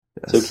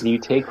So Yes. can you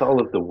take all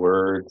of the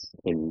words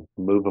and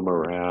move them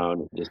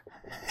around and just,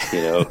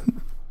 you know,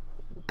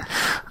 add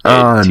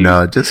Oh to?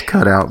 no, just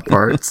cut out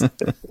parts.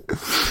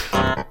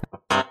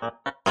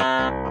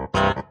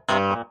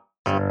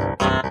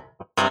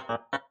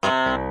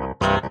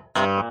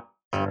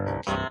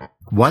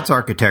 What's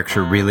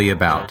architecture really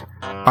about?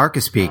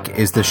 Archispeak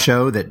is the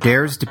show that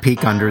dares to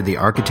peek under the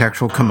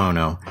architectural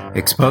kimono,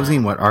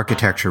 exposing what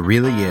architecture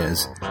really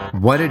is,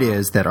 what it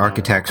is that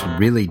architects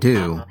really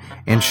do,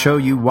 and show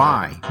you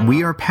why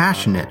we are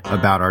passionate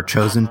about our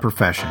chosen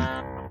profession.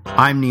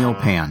 I'm Neil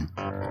Pan.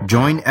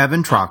 Join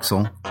Evan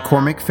Troxel,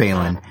 Cormac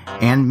Phelan,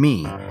 and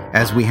me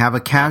as we have a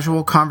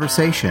casual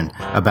conversation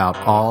about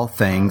all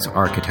things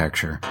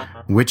architecture,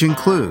 which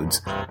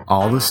includes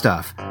all the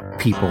stuff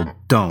people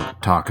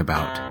don't talk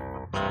about.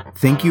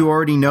 Think you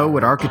already know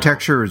what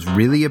architecture is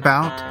really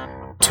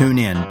about? Tune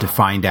in to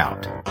find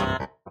out.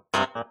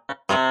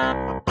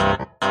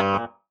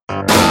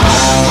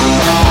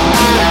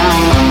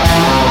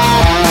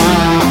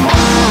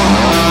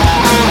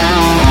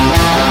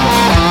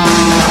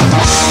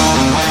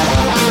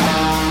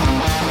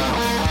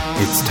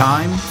 It's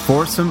time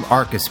for some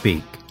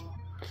Archispeak.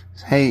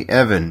 Hey,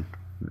 Evan.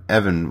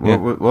 Evan, Yeah.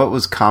 what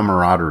was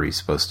camaraderie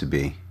supposed to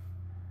be?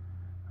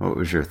 What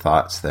was your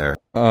thoughts there?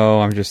 Oh,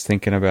 I'm just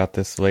thinking about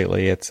this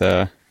lately. It's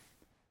the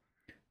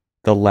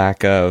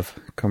lack of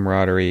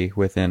camaraderie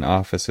within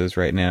offices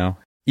right now.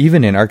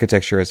 Even in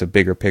architecture as a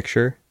bigger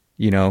picture,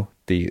 you know,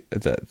 the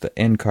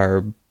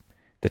NCARB,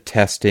 the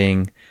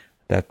testing,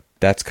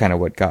 that's kind of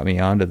what got me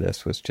onto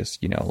this was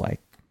just, you know, like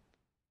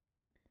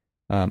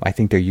I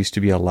think there used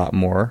to be a lot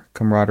more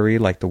camaraderie,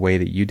 like the way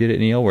that you did it,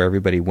 Neil, where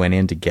everybody went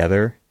in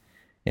together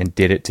and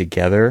did it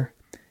together.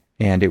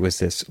 And it was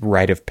this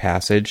rite of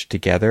passage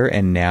together.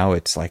 And now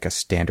it's like a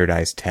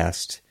standardized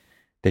test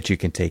that you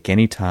can take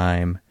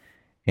anytime.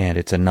 And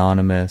it's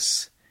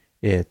anonymous.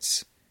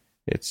 It's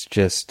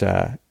just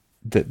the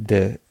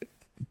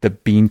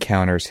bean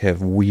counters have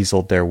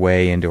weaseled their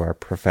way into our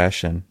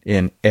profession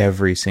in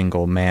every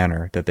single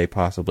manner that they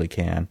possibly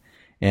can,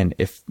 and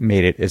if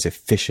made it as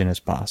efficient as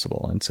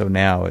possible. And so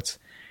now it's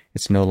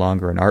no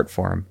longer an art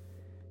form;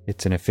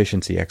 it's an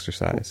efficiency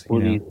exercise.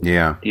 Well, You know?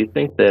 Yeah. do you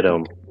think that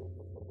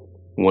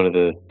one of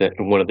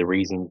the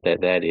reasons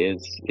that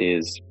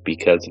is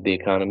because of the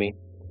economy?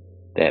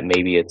 That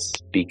maybe it's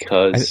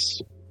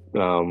because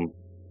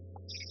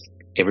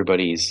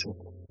everybody's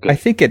I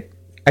think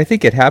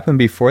it happened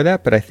before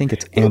that, but I think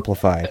it's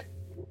amplified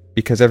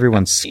because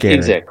everyone's scared,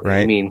 exactly.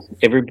 right? I mean,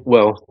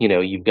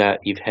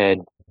 you've had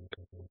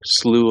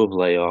slew of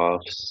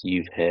layoffs.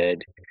 You've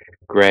had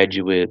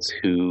graduates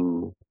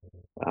who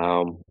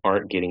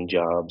aren't getting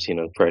jobs,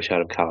 fresh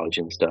out of college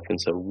and stuff. And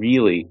so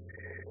really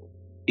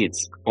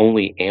it's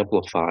only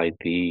amplified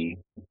the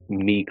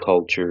me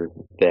culture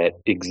that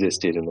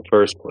existed in the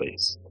first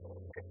place.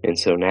 And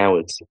so now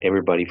it's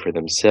everybody for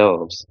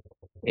themselves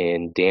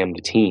and damn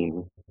the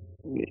team.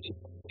 And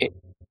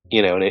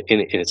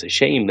it's a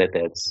shame that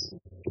that's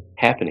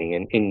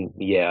happening. And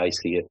yeah, I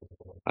see it.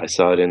 I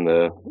saw it in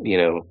the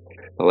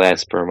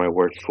last firm I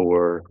worked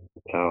for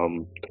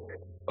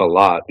a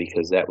lot,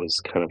 because that was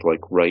kind of like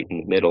right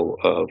in the middle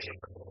of,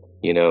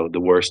 the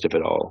worst of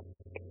it all.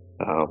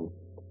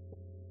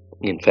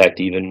 In fact,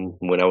 even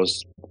when I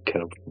was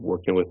kind of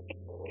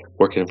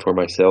working for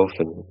myself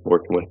and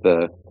working with,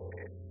 it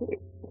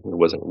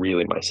wasn't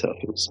really myself,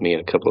 it was me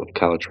and a couple of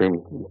college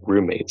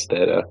roommates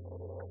that,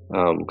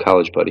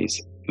 college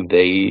buddies,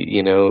 they,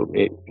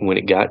 when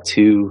it got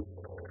to,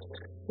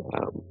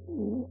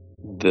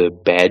 the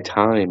bad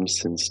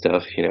times and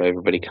stuff,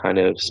 everybody kind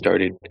of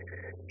started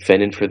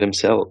fending for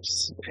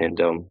themselves. And,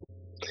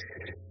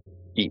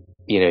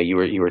 you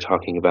were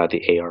talking about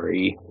the ARE,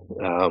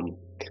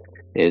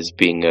 as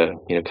being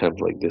kind of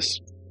like this,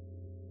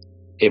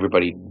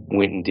 everybody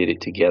went and did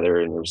it together,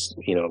 and there was,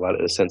 a lot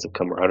of a sense of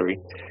camaraderie.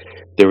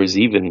 There was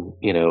even,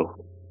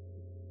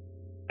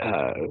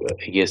 I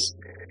guess,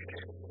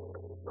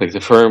 like the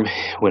firm,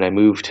 when I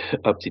moved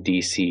up to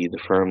DC, the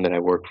firm that I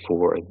worked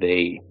for,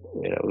 they,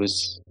 it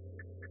was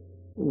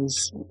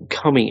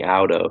coming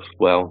out of,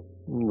 well,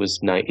 it was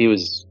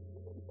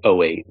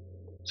 '08,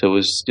 so it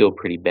was still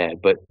pretty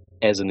bad. But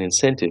as an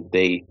incentive,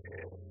 they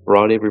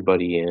brought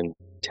everybody in,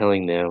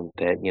 telling them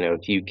that,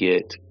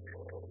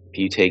 if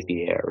you take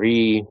the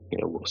ARE,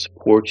 we'll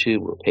support you,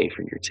 we'll pay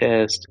for your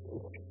test,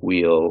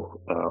 we'll,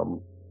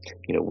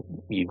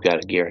 you've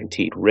got a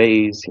guaranteed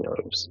raise. It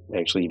was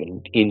actually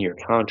even in your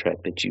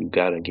contract that you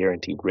got a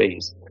guaranteed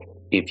raise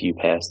if you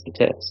pass the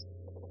test.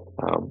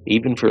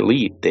 Even for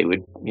lead, they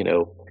would,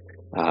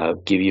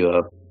 give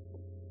you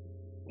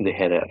they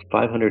had a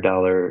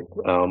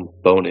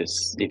 $500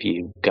 bonus if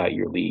you got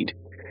your lead,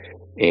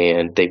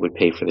 and they would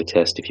pay for the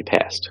test if you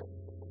passed.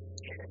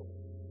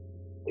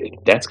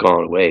 That's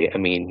gone away. I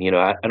mean,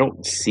 I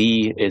don't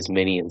see as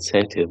many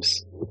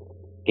incentives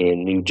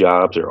in new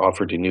jobs or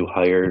offered to new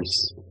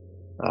hires.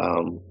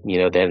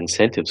 That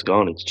incentive's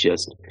gone. It's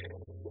just,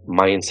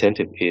 my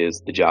incentive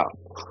is the job.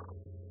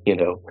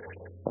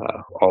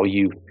 All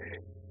you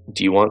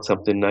do you want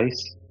something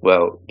nice?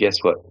 Well, guess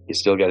what? You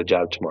still got a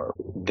job tomorrow.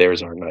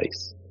 There's our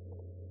nice.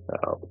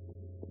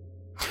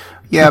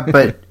 Yeah,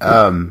 but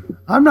I'm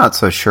not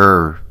so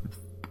sure,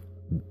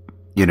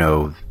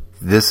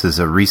 this is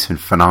a recent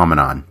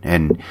phenomenon.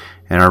 And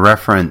I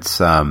reference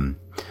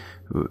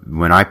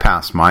when I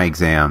passed my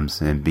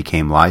exams and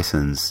became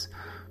licensed,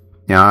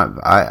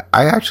 I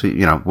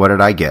actually, what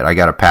did I get? I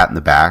got a pat in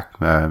the back.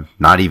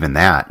 Not even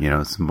that,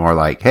 it's more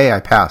like, hey, I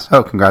passed.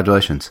 Oh,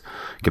 congratulations.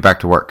 Get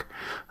back to work.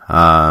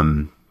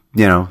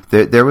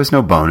 There was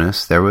no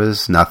bonus. There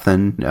was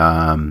nothing,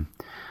 there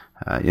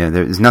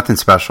was nothing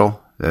special.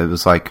 It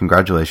was like,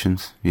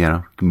 congratulations,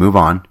 move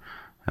on.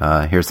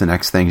 Here's the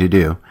next thing to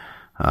do.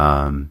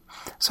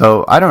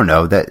 So I don't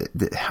know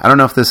I don't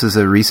know if this is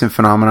a recent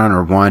phenomenon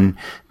or one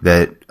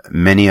that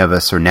many of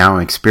us are now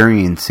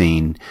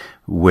experiencing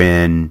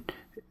when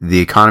the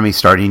economy's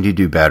starting to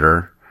do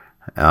better.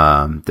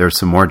 There's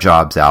some more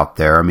jobs out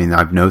there. I mean,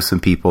 I've known some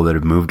people that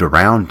have moved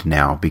around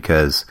now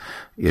because,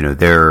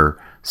 their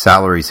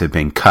salaries have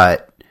been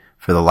cut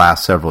for the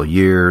last several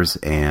years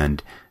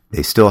and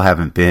they still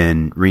haven't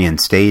been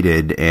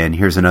reinstated. And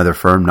here's another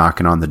firm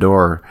knocking on the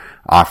door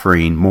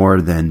offering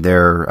more than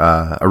their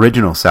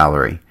original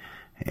salary,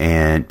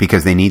 and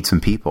because they need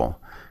some people,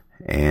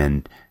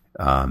 and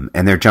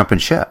they're jumping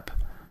ship.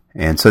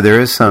 And so there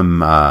is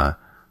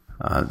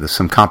there's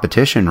some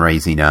competition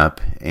raising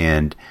up,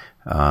 and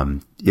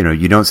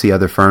you don't see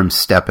other firms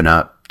stepping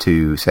up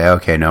to say,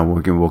 okay, no,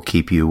 we'll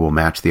keep you, we'll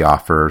match the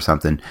offer or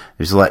something.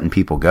 They're just letting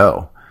people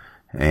go,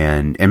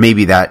 and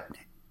maybe that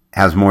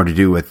has more to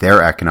do with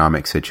their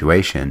economic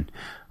situation.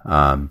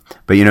 But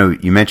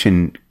you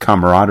mentioned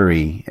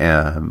camaraderie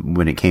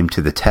when it came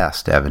to the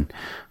test, Evan,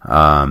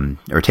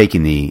 or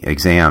taking the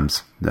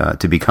exams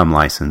to become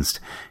licensed.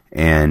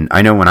 And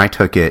I know when I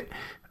took it,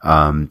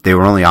 they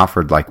were only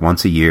offered like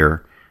once a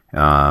year.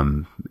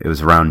 It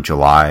was around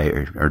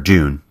July or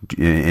June,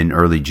 in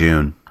early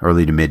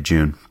to mid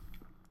June.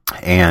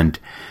 And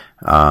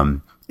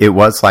it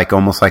was like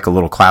almost like a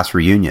little class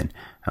reunion,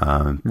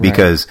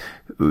 because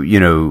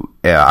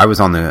I was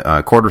on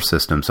the quarter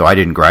system, so I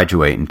didn't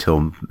graduate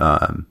until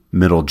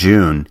middle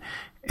June,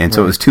 and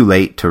so it was too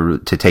late to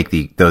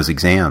take those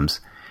exams,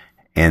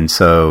 and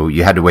so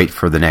you had to wait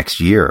for the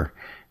next year.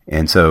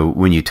 And so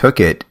when you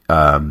took it,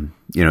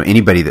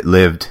 anybody that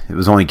lived, it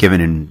was only given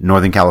in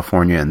Northern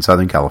California and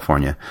Southern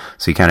California.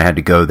 So you kind of had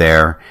to go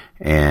there,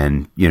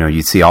 and,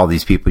 you'd see all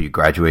these people you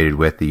graduated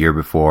with the year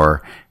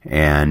before.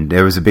 And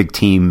there was a big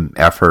team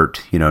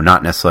effort,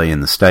 not necessarily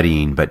in the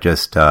studying, but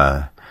just,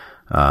 hey,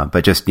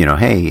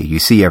 you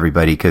see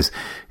everybody. Cause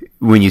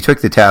when you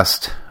took the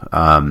test,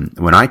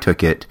 when I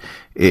took it,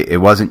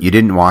 it wasn't, you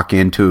didn't walk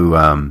into,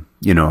 a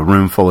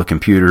room full of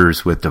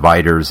computers with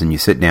dividers and you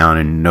sit down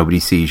and nobody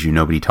sees you,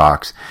 nobody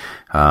talks.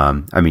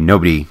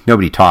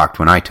 Nobody talked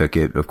when I took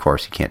it. Of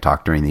course, you can't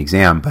talk during the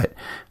exam, but,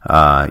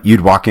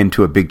 you'd walk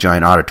into a big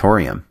giant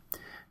auditorium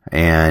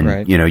and,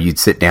 right. You'd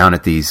sit down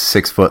at these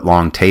 6-foot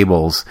long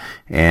tables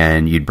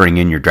and you'd bring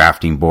in your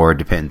drafting board,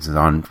 depends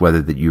on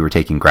whether that you were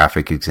taking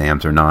graphic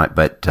exams or not.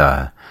 But,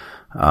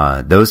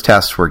 those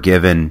tests were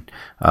given,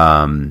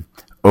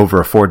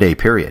 over a 4-day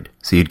period.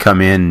 So you'd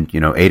come in,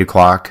 8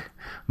 o'clock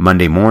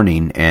Monday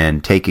morning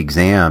and take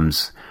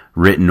exams,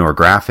 written or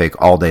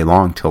graphic, all day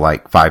long till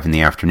like 5 in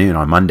the afternoon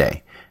on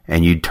Monday.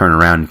 And you'd turn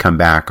around and come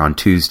back on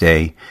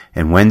Tuesday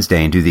and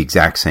Wednesday and do the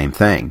exact same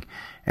thing.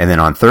 And then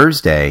on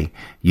Thursday,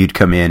 you'd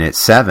come in at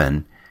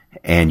 7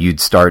 and you'd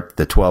start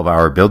the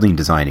 12-hour building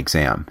design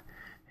exam.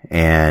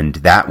 And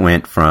that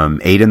went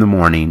from 8 in the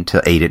morning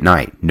to 8 at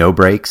night. No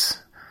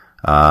breaks.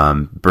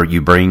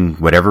 You bring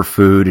whatever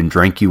food and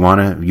drink you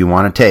want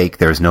to take.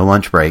 There's no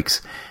lunch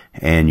breaks.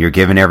 And you're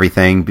given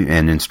everything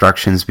and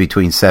instructions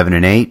between 7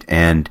 and 8,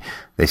 and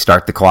they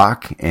start the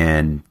clock,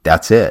 and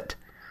that's it.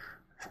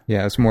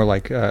 Yeah, it's more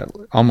like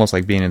almost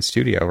like being in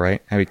studio,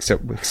 right? I mean,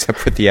 except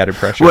with the added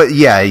pressure. Well,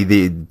 yeah,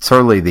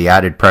 certainly the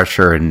added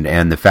pressure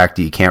and the fact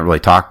that you can't really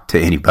talk to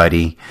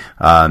anybody.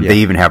 They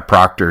even have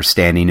proctors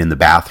standing in the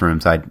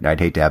bathrooms. I'd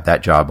hate to have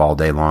that job all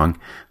day long.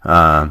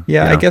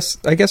 I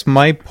guess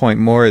my point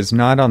more is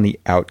not on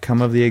the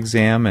outcome of the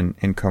exam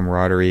and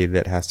camaraderie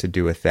that has to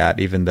do with that,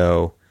 even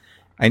though,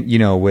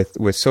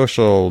 with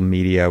social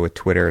media, with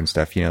Twitter and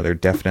stuff, there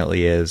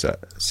definitely is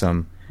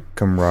some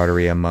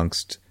camaraderie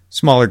amongst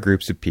smaller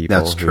groups of people.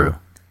 That's true. Who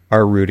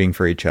are rooting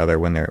for each other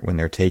when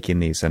they're taking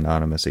these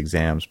anonymous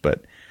exams.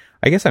 But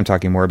I guess I'm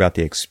talking more about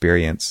the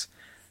experience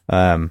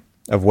of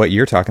what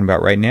you're talking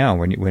about right now.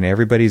 When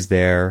everybody's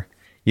there,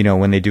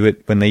 when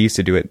they used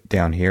to do it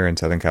down here in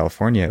Southern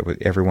California,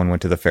 everyone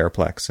went to the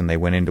Fairplex and they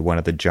went into one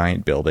of the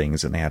giant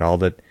buildings and they had all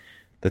the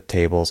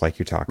tables like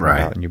you're talking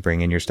about, and you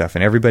bring in your stuff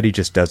and everybody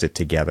just does it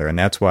together. And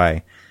that's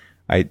why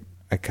I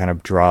kind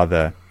of draw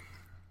the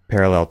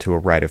parallel to a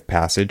rite of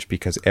passage,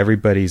 because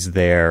everybody's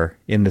there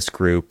in this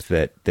group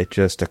that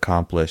just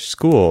accomplished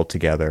school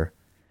together.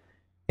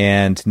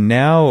 And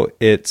now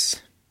I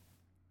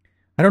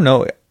don't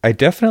know, I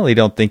definitely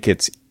don't think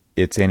it's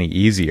any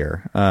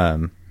easier.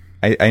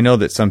 I know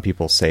that some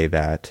people say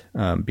that,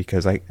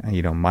 because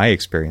my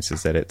experience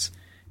is that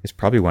is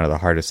probably one of the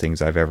hardest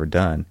things I've ever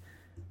done.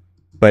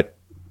 But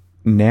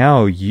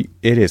now it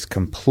is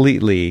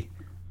completely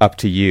up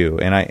to you.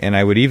 And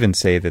I would even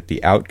say that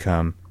the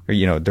outcome, or,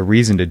 the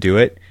reason to do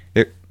it,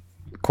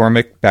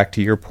 Cormac, back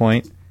to your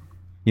point,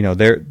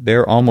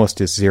 there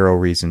almost is zero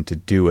reason to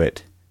do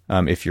it.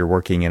 If you're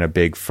working in a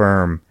big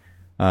firm,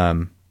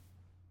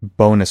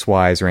 bonus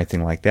wise or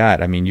anything like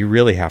that. I mean, you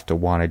really have to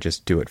want to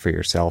just do it for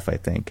yourself, I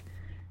think.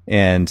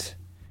 And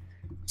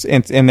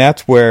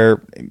that's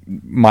where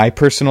my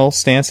personal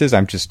stance is.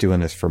 I'm just doing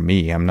this for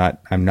me. I'm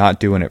not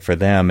doing it for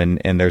them.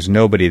 And there's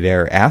nobody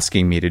there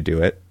asking me to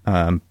do it.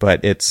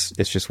 But it's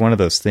just one of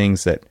those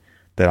things that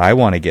I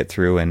want to get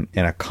through and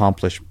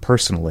accomplish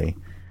personally.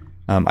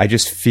 I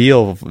just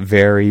feel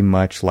very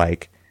much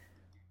like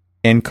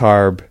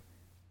NCARB,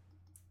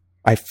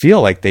 I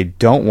feel like they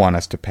don't want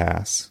us to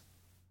pass.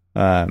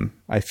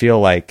 I feel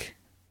like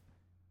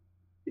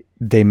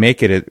they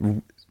make it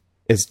and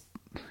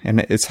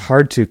it's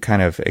hard to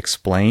kind of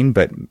explain,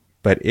 but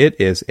it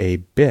is a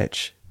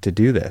bitch to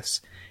do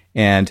this.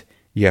 And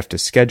you have to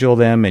schedule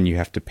them, and you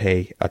have to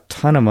pay a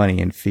ton of money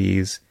in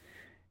fees.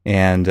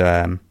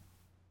 And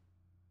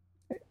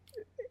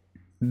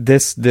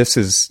this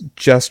is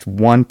just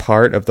one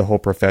part of the whole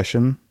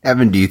profession.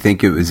 Evan, do you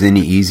think it was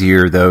any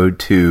easier, though,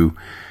 the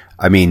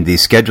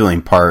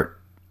scheduling part,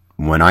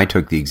 when I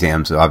took the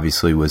exams,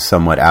 obviously was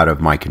somewhat out of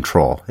my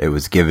control. It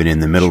was given in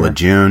the middle of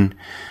June.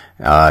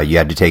 You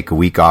had to take a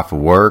week off of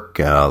work.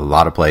 A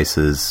lot of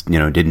places,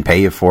 didn't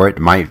pay you for it.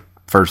 My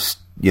first,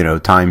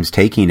 times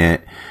taking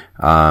it,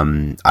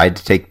 I had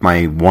to take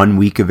my 1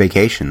 week of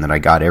vacation that I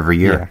got every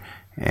year.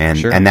 Yeah.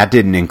 And that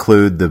didn't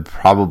include the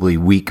probably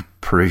week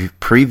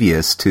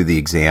previous to the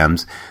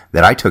exams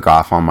that I took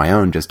off on my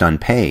own, just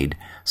unpaid,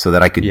 so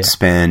that I could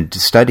spend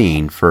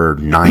studying for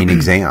 9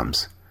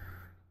 exams.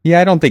 Yeah,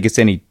 I don't think it's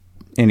any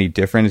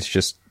different. It's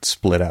just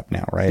split up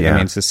now, right? Yeah. I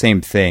mean, it's the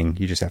same thing.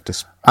 You just have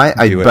to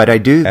I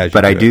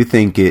do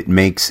think it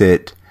makes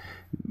it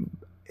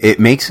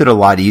a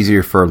lot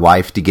easier for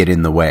life to get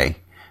in the way,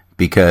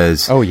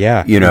 because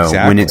exactly.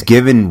 When it's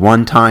given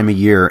one time a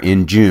year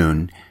in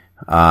June.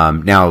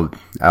 Now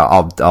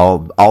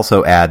I'll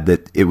also add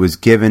that it was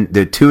given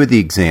the 2 of the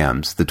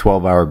exams, the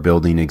 12-hour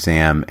building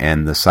exam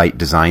and the site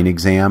design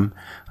exam,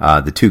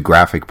 the 2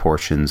 graphic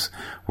portions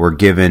were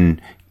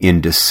given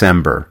in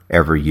December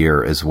every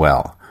year as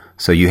well.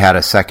 So you had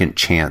a second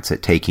chance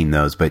at taking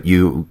those, but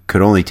you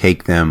could only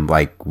take them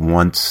like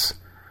once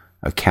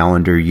a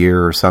calendar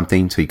year or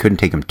something. So you couldn't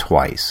take them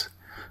twice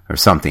or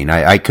something.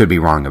 I could be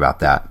wrong about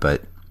that,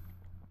 but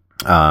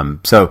I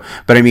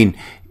mean,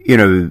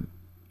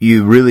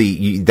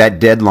 that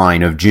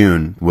deadline of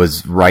June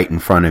was right in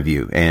front of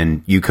you,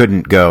 and you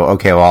couldn't go,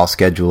 okay, well, I'll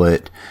schedule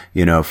it,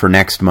 for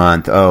next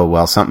month. Oh,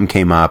 well, something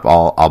came up.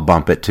 I'll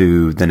bump it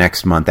to the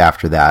next month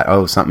after that.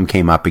 Oh, something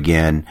came up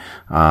again.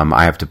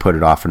 I have to put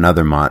it off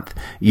another month.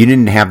 You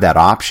didn't have that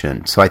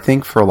option. So I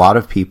think for a lot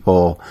of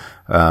people,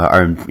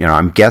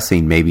 I'm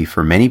guessing maybe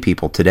for many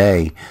people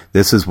today,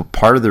 this is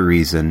part of the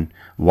reason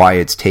why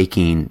it's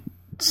taking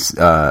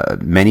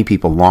many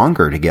people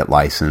longer to get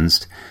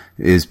licensed,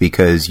 is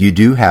because you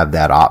do have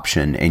that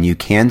option, and you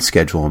can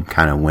schedule them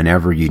kind of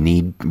whenever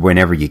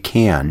you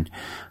can,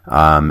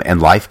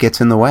 and life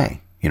gets in the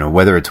way,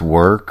 whether it's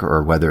work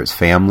or whether it's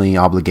family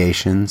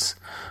obligations,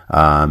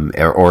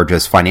 or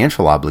just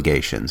financial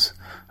obligations.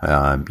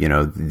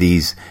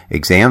 These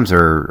exams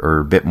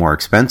are a bit more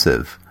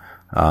expensive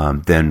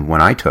than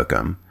when I took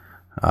them.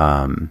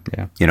 And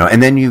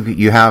then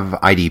you have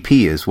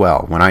IDP as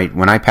well. When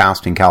I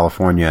passed in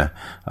California,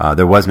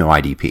 there was no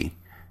IDP.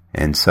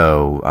 And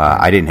so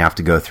I didn't have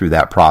to go through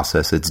that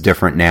process. It's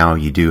different now.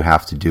 You do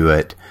have to do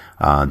it.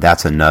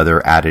 That's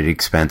another added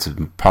expense.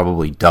 It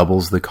probably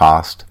doubles the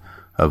cost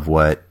of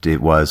what it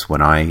was when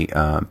I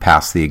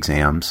passed the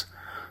exams.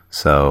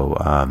 So,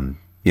 and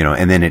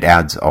then it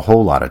adds a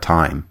whole lot of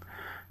time.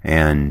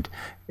 And,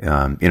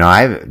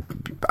 I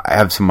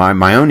have some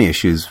my own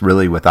issues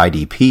really with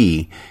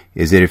IDP,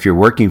 is that if you're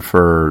working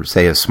for,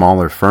 say, a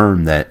smaller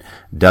firm that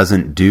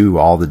doesn't do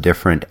all the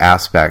different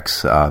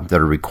aspects that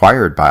are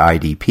required by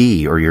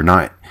IDP, or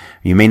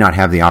you may not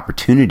have the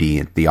opportunity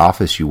at the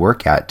office you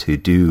work at to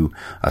do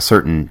a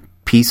certain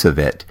piece of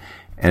it.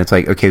 And it's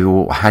like, okay,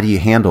 well, how do you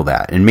handle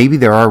that? And maybe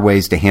there are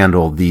ways to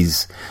handle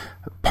these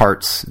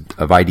parts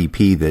of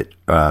IDP that,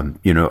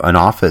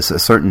 a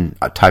certain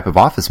type of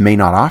office may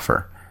not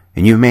offer.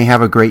 And you may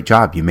have a great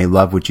job. You may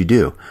love what you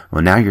do.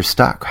 Well, now you're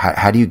stuck.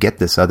 How do you get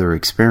this other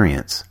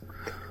experience?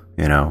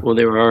 Well,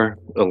 there are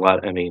a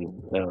lot. I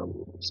mean,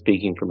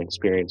 speaking from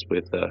experience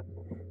with,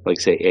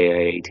 say,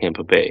 AIA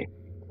Tampa Bay,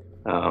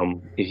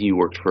 if you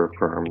worked for a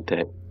firm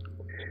that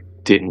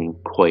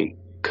didn't quite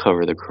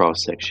cover the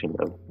cross-section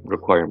of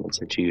requirements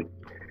that you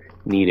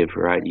needed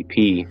for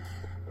IDP,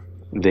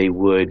 they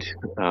would,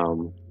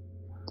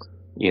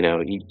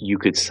 you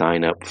could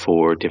sign up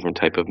for different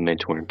type of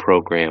mentoring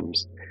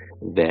programs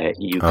that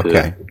you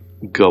could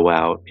go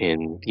out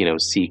and,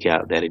 seek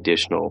out that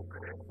additional,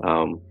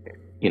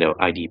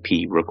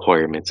 IDP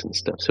requirements and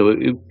stuff. So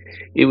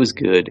it was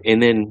good.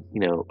 And then,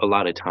 a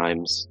lot of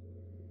times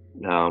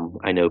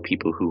I know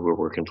people who were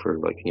working for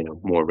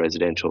more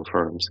residential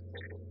firms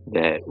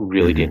that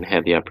really didn't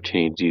have the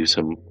opportunity to do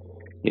some,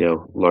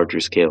 larger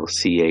scale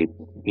CA,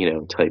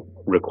 type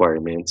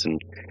requirements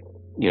and,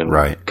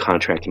 Right.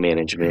 contract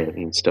management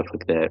and stuff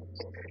like that,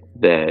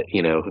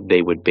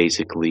 they would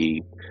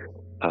basically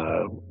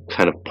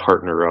kind of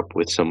partner up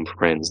with some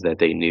friends that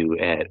they knew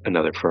at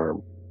another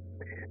firm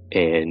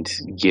and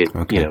get,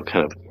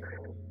 kind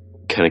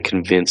of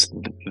convince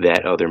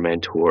that other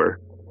mentor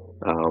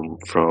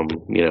from,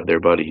 their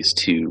buddies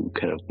to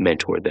kind of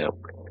mentor them.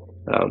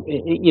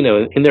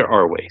 And there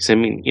are ways. I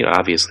mean,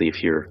 obviously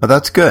if you're... Oh,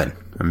 that's good.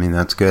 I mean,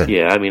 that's good.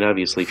 Yeah, I mean,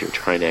 obviously if you're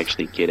trying to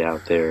actually get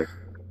out there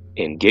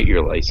and get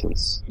your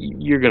license,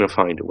 you're going to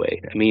find a way.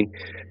 I mean,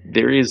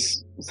 there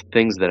is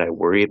things that I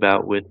worry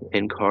about with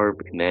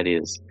NCARB, and that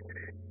is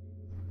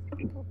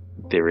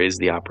there is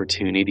the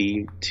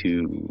opportunity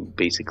to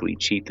basically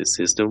cheat the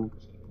system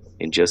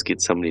and just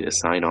get somebody to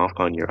sign off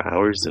on your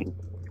hours and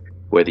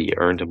whether you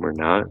earned them or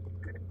not.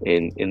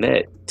 And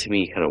that, to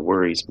me, kind of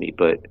worries me.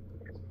 But,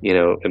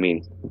 I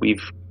mean,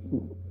 we've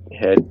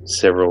had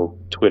several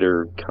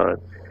Twitter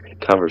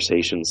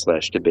conversations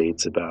 /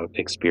 debates about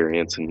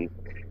experience and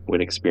when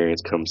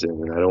experience comes in,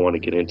 and I don't want to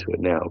get into it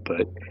now,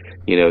 but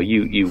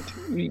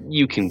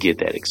you can get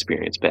that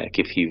experience back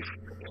if you've,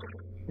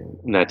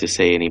 not to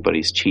say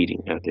anybody's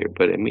cheating out there,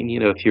 but I mean,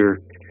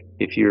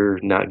 if you're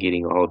not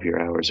getting all of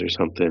your hours or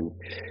something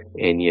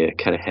and you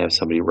kind of have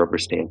somebody rubber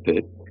stamp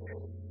it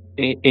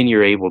and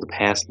you're able to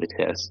pass the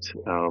test,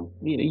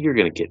 you're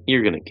going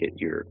to get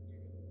your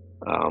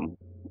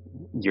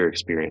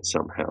experience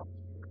somehow.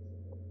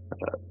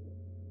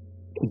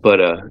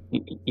 But I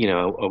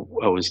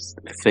was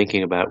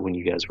thinking about when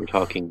you guys were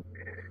talking,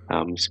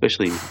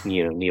 especially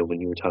Neil,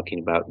 when you were talking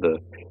about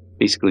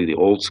basically the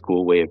old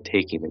school way of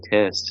taking the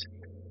test.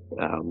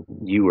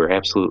 You were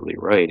absolutely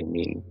right. I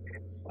mean,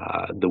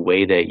 the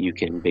way that you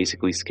can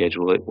basically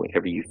schedule it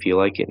whenever you feel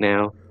like it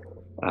now,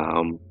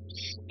 and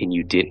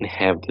you didn't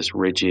have this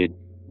rigid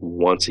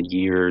once a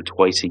year,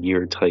 twice a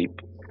year type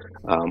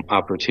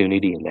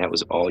opportunity, and that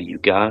was all you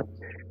got.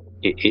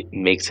 It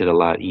makes it a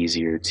lot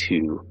easier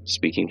to,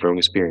 speaking from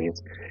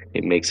experience,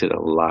 it makes it a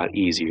lot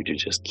easier to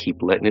just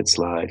keep letting it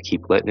slide,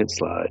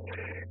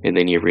 and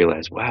then you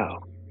realize,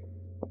 wow,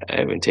 I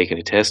haven't taken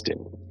a test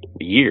in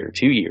a year,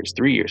 2 years,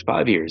 3 years,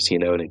 5 years,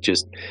 and it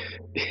just,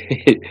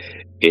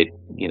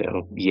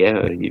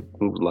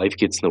 life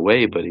gets in the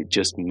way, but it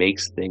just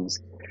makes things,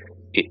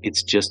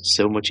 it's just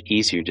so much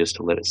easier just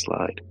to let it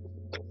slide.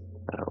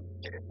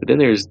 But then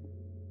there's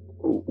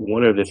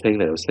one other thing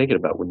that I was thinking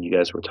about when you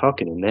guys were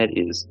talking, and that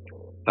is,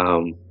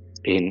 and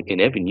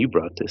Evan, you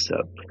brought this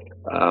up,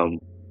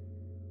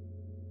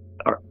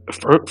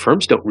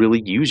 firms don't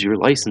really use your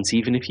license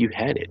even if you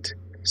had it.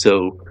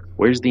 So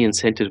where's the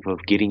incentive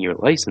of getting your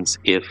license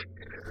if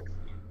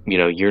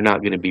you're not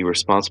going to be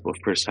responsible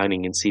for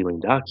signing and sealing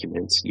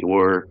documents?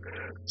 You're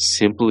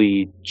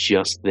simply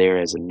just there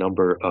as a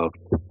number of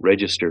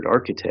registered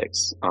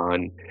architects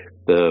on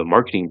the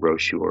marketing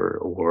brochure,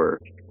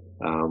 or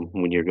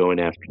when you're going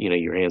after,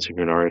 you're answering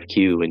an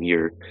RFQ and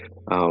you're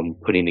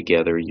putting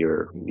together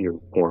your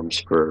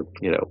forms for,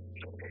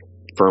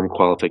 firm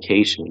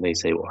qualification, and they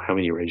say, well, how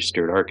many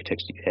registered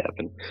architects do you have?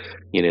 And,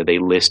 they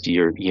list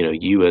you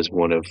as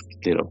one of,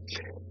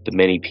 the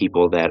many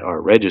people that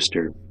are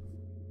registered,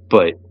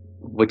 but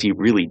what do you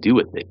really do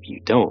with it?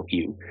 You don't.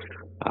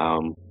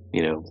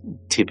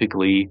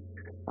 Typically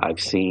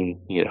I've seen,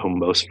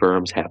 most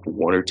firms have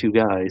one or two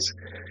guys,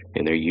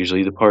 and they're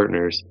usually the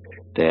partners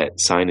that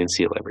sign and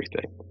seal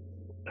everything.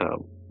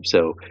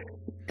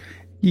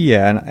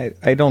 Yeah, and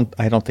I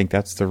don't think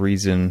that's the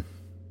reason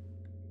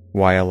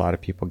why a lot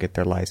of people get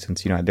their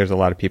license. There's a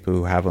lot of people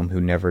who have them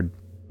who never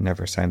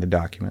sign the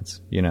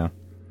documents.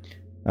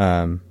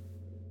 But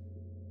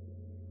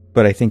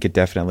I think it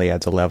definitely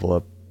adds a level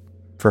of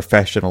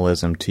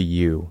professionalism to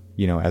you,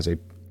 as a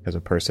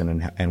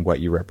person and what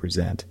you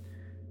represent.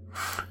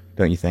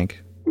 Don't you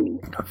think?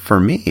 For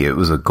me, it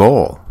was a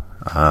goal.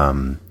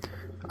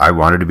 I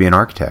wanted to be an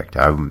architect.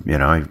 I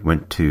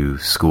went to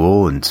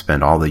school and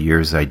spent all the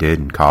years I did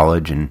in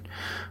college and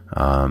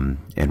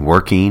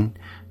working,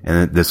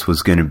 and this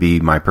was going to be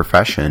my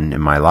profession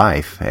in my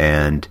life.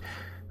 And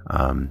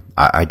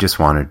I just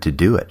wanted to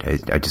do it.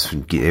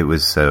 It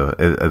was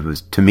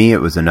to me,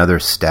 it was another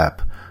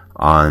step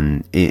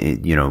on,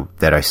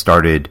 that I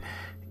started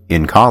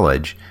in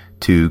college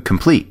to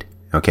complete.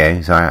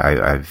 Okay. So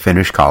I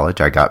finished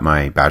college. I got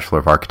my Bachelor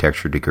of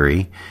Architecture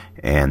degree,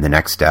 and the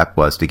next step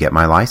was to get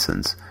my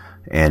license.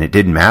 And it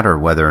didn't matter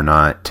whether or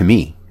not, to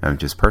me,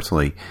 just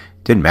personally,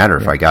 it didn't matter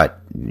if I got,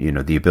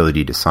 the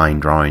ability to sign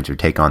drawings or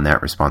take on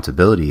that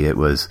responsibility. It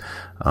was,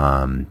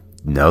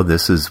 no,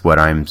 this is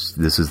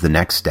the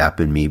next step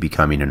in me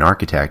becoming an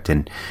architect.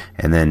 And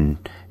then,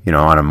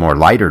 on a more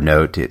lighter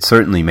note, it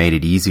certainly made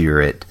it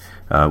easier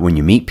when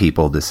you meet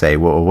people to say,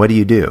 well, what do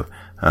you do?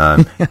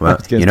 Well,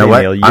 you know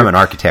what? I'm an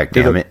architect,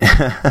 damn it.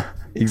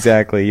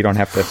 Exactly. You don't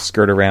have to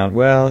skirt around.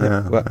 Well,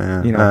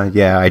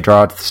 I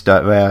draw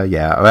stuff. Well,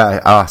 yeah.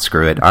 Well,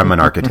 screw it. I'm an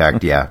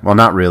architect. Yeah. Well,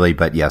 not really,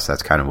 but yes,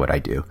 that's kind of what I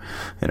do.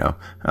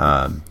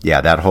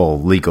 That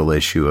whole legal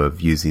issue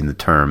of using the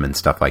term and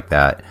stuff like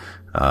that.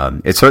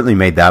 It certainly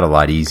made that a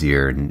lot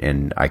easier,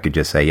 and I could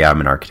just say, yeah,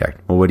 I'm an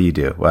architect. Well, what do you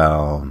do?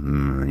 Well,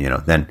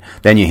 then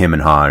you hem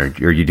and haw,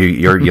 or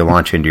you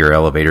launch into your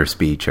elevator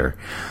speech, or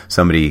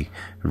somebody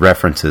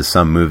references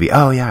some movie.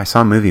 Oh yeah, I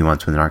saw a movie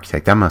once with an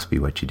architect. That must be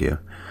what you do.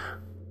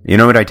 You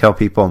know what I tell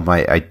people?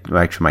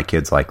 My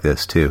kids like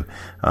this too.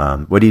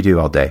 What do you do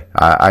all day?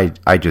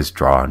 I just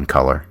draw and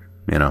color.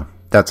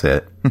 That's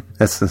it.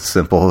 That's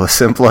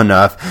simple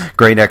enough.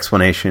 Great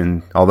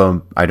explanation.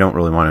 Although I don't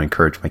really want to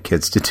encourage my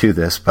kids to do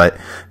this, but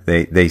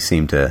they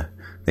seem to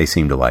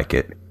like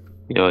it.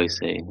 You always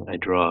say, I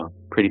draw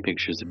pretty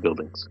pictures of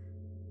buildings.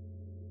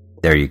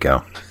 There you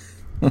go.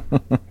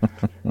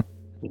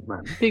 With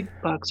my big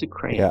box of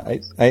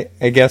crayons. Yeah,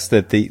 I guess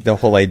that the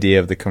whole idea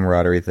of the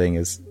camaraderie thing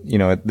is,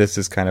 this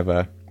is kind of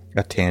a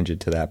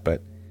tangent to that,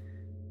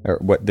 or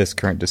what this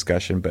current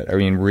discussion, but I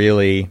mean,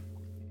 really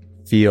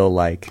feel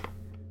like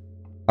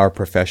our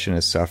profession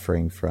is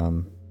suffering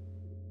from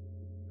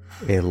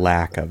a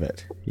lack of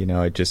it.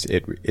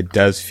 It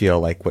does feel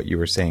like what you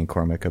were saying,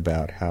 Cormac,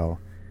 about how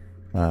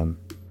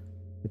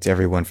it's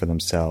everyone for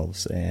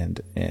themselves, and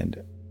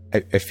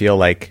I feel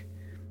like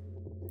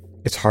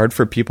it's hard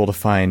for people to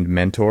find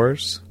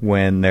mentors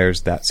when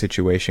there's that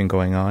situation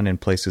going on in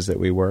places that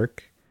we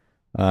work.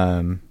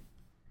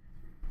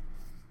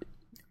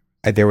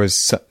 There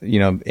was,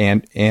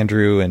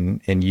 Andrew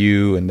and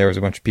you, and there was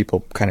a bunch of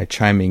people kind of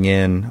chiming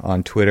in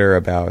on Twitter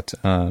about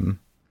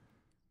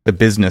the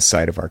business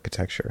side of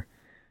architecture,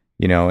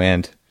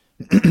 and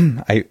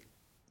I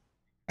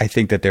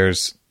think that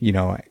there's,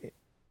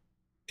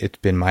 it's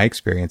been my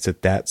experience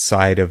that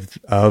side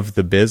of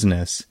the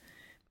business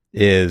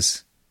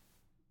is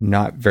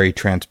not very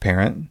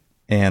transparent,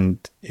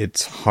 and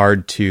it's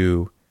hard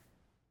to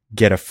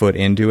get a foot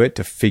into it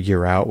to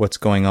figure out what's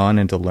going on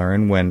and to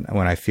learn when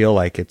I feel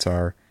like it's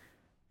our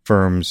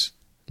firm's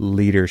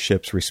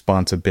leadership's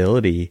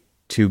responsibility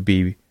to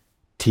be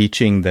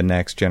teaching the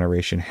next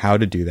generation how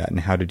to do that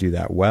and how to do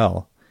that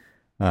well.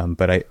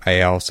 But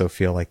I also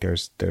feel like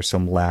there's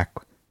some lack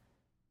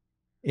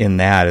in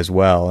that as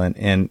well.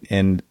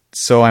 And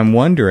so I'm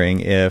wondering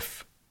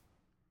if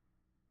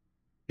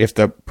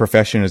the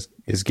profession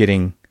is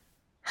getting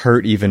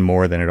hurt even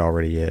more than it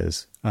already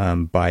is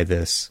by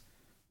this.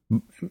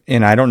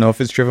 And I don't know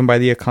if it's driven by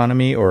the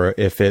economy or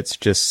if it's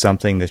just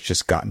something that's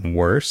just gotten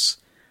worse,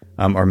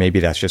 or maybe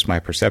that's just my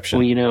perception.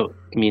 Well,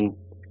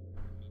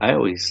 I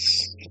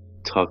always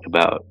talk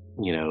about,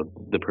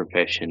 the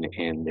profession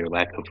and their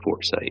lack of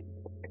foresight.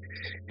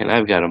 And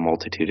I've got a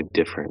multitude of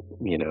different,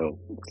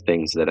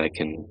 things that I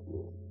can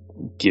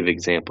give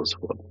examples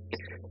of.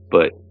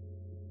 But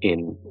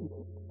in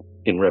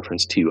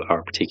reference to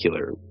our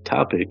particular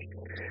topic,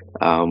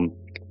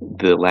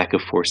 the lack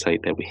of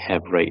foresight that we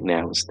have right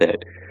now is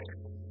that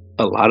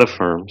a lot of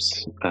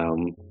firms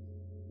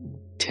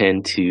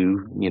tend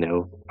to,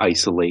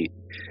 isolate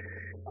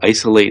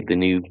the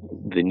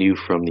new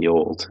from the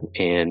old,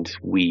 and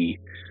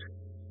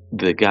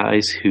the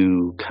guys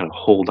who kind of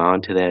hold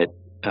on to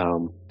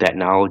that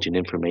knowledge and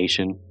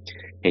information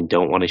and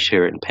don't want to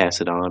share it and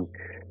pass it on,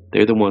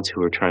 they're the ones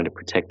who are trying to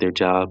protect their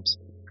jobs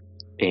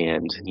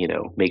and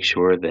make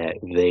sure that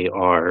they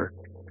are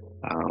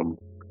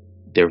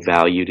they're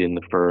valued in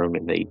the firm,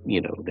 and they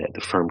that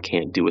the firm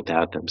can't do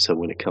without them. So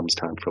when it comes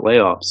time for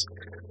layoffs,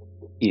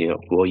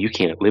 well, you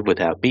can't live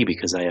without me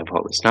because I have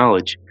all this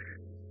knowledge.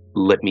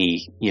 Let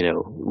me,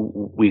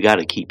 we got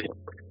to keep him.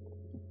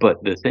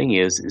 But the thing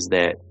is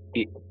that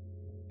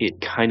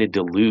it kind of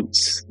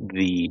dilutes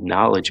the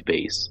knowledge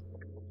base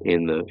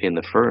in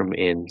the firm,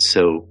 and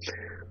so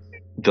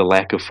the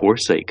lack of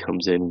foresight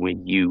comes in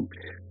when you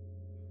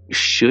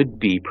should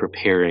be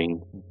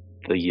preparing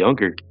the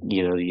younger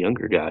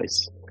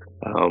guys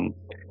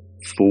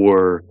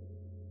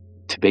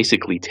to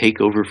basically take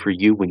over for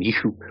you when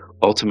you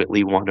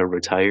ultimately want to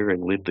retire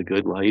and live the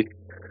good life,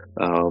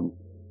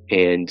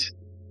 and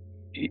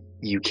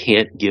you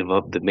can't give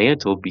up the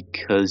mantle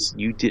because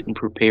you didn't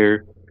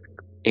prepare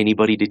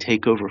anybody to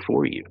take over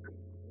for you.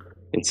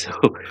 And so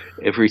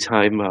every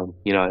time, I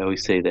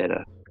always say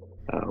that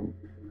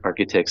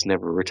architects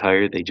never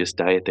retire; they just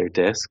die at their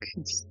desk.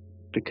 It's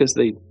because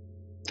they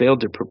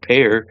failed to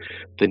prepare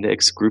the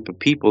next group of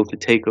people to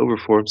take over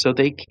for them so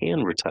they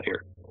can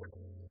retire.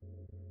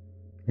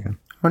 Yeah.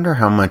 I wonder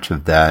how much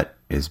of that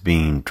is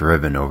being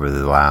driven over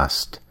the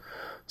last,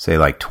 say,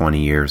 like 20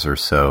 years or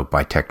so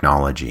by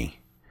technology.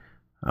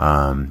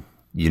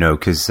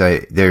 Because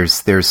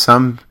there's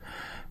some,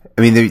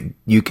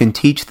 you can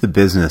teach the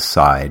business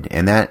side,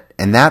 and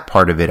that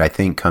part of it, I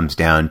think, comes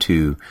down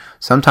to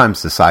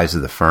sometimes the size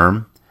of the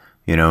firm.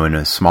 In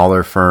a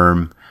smaller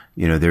firm,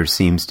 there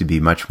seems to be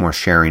much more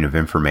sharing of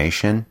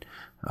information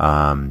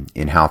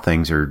in how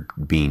things are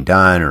being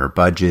done, or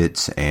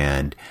budgets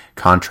and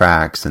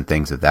contracts and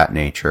things of that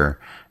nature.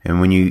 And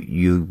when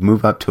you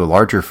move up to a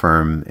larger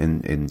firm,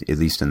 in at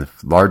least in the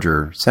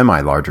larger,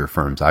 semi-larger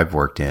firms I've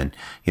worked in,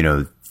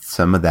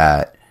 some of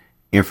that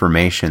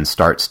information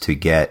starts to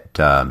get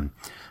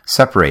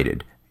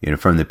separated,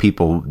 from the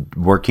people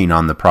working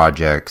on the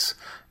projects.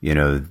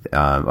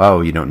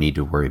 Oh, you don't need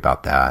to worry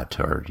about that,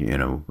 or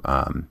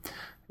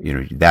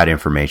that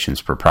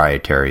information's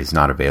proprietary, is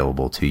not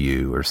available to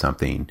you, or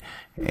something.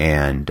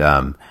 And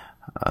so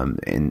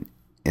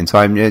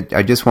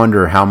I just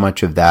wonder how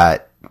much of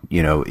that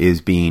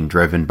is being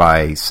driven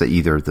by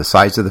either the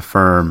size of the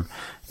firm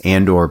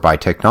and or by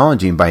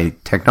technology. And by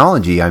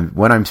technology,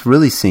 what I'm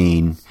really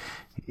seeing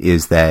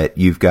is that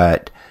you've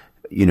got,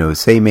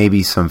 say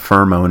maybe some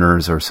firm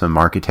owners or some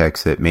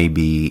architects that may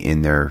be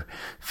in their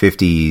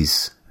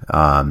 50s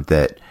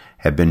that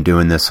have been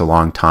doing this a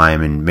long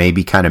time and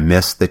maybe kind of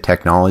missed the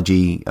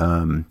technology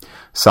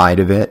side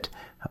of it.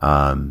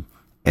 And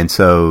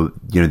so,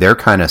 they're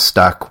kind of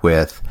stuck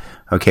with,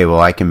 okay, well,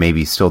 I can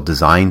maybe still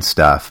design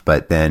stuff,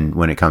 but then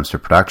when it comes to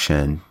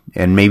production,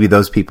 and maybe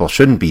those people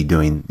shouldn't be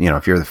doing,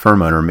 if you're the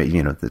firm owner,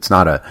 it's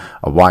not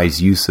a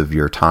wise use of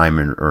your time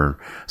or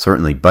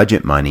certainly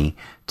budget money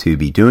to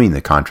be doing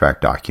the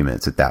contract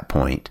documents at that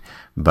point.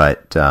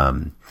 But,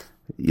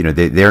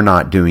 they're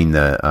not doing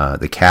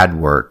the CAD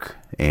work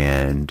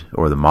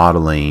or the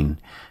modeling,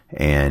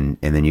 and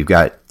then you've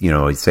got,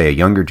 say a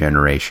younger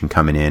generation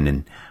coming in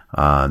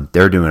and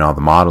they're doing all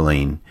the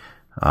modeling,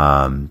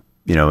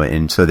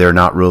 and so they're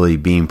not really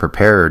being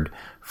prepared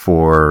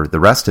for the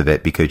rest of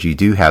it, because you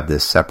do have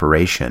this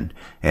separation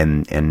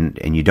and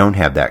you don't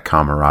have that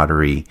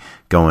camaraderie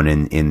going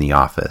in the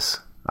office.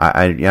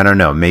 I don't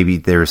know. Maybe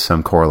there's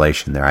some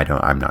correlation there.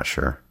 I'm not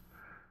sure.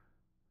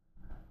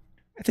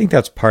 I think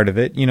that's part of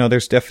it.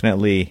 There's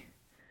definitely,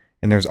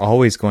 and there's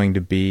always going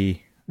to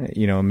be,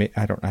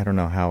 I don't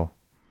know how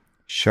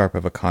sharp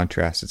of a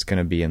contrast it's going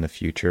to be in the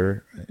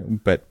future,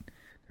 but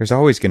there's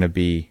always going to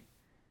be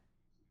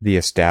the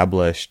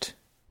established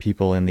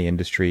people in the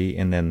industry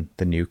and then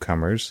the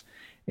newcomers,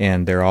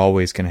 and they're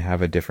always going to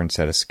have a different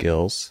set of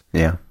skills,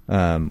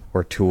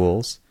 or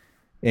tools.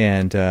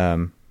 And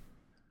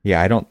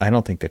I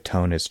don't think the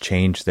tone has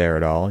changed there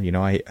at all.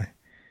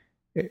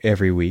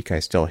 Every week I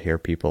still hear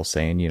people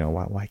saying,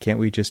 why can't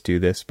we just do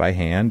this by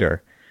hand,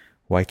 or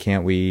why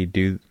can't we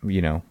do,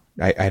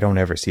 I don't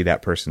ever see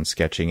that person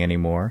sketching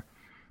anymore.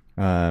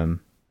 Or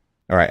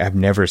I've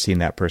never seen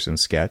that person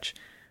sketch,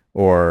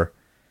 or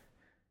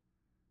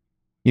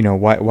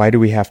why do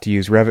we have to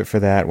use Revit for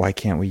that? Why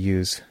can't we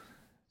use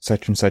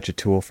such and such a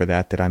tool for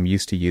that I'm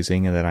used to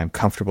using and that I'm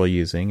comfortable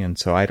using? And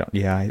so I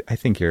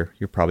think you're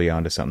probably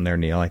onto something there,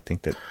 Neil. I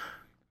think that,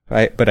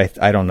 I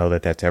don't know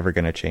that that's ever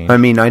going to change. I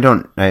mean,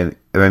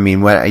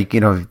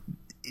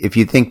 if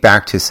you think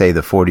back to, say,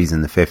 the 40s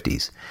and the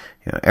 50s,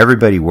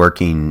 everybody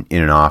working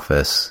in an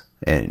office,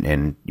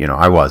 and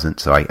I wasn't,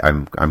 so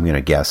I'm going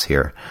to guess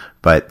here,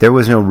 but there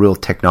was no real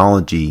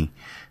technology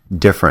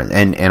different,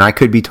 and I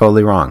could be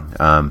totally wrong,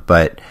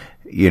 but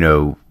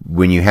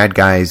when you had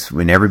guys,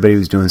 when everybody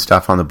was doing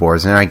stuff on the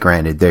boards, and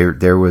granted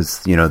there was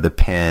the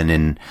pen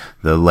and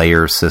the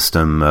layer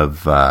system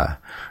of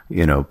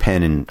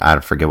pen, and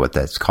I forget what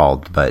that's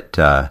called, but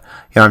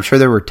I'm sure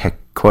there were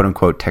quote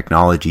unquote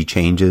technology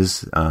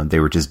changes. They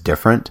were just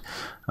different,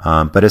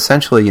 but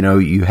essentially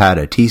you had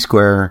a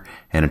T-square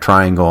and a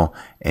triangle,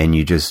 and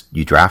you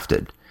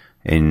drafted.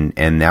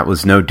 And that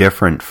was no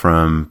different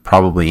from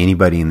probably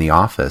anybody in the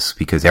office,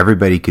 because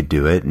everybody could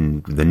do it.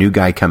 And the new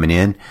guy coming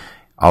in,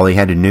 all he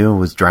had to know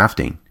was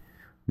drafting.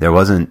 There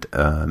wasn't,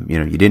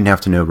 you didn't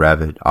have to know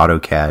Revit,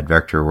 AutoCAD,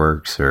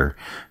 Vectorworks, or,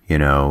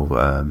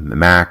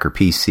 Mac or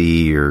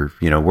PC, or,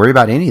 worry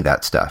about any of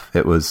that stuff.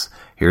 It was,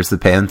 here's the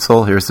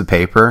pencil, here's the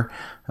paper,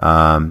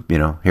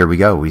 here we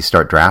go. We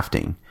start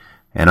drafting.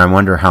 And I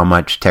wonder how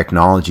much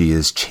technology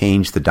has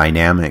changed the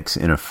dynamics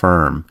in a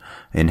firm,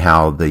 and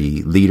how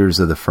the leaders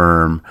of the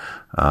firm,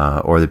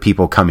 or the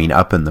people coming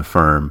up in the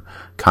firm,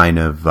 kind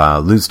of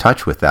lose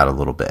touch with that a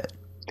little bit.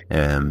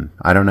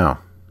 I don't know.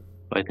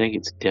 I think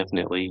it's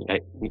definitely,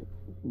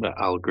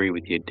 I'll agree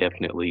with you,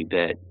 definitely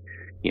that,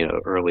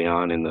 early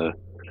on in the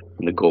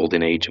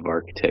golden age of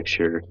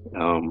architecture,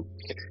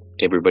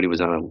 everybody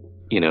was on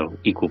a,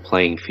 equal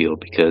playing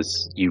field,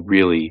 because you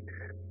really,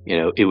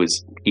 it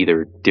was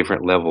either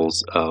different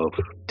levels of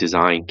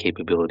design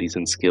capabilities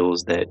and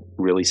skills that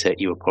really set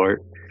you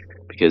apart,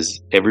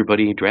 because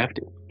everybody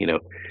drafted,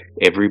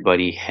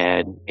 everybody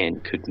had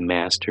and could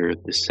master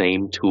the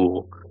same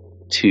tool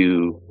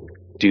to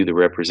do the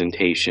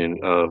representation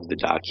of the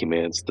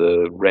documents,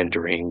 the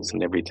renderings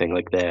and everything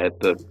like that,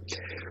 the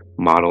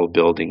model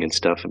building and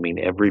stuff. I mean,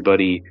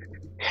 everybody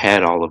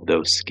had all of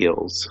those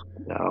skills.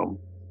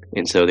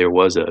 And so there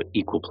was a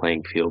equal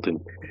playing field, and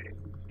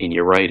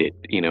you're right,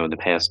 in the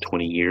past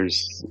 20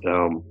 years,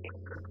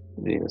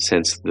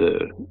 since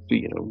the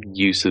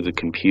use of the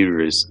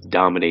computer has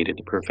dominated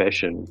the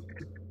profession,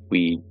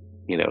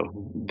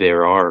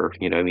 there are,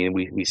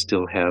 we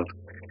still have,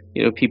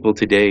 people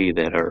today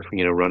that are,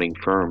 running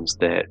firms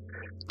that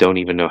don't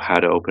even know how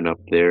to open up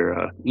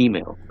their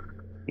email.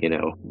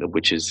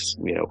 which is,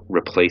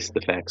 replace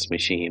the fax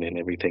machine and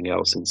everything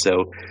else. And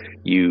so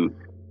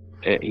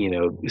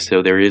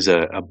so there is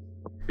a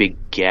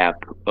big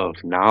gap of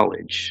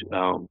knowledge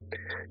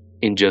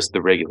in just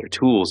the regular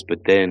tools,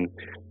 but then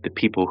the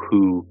people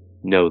who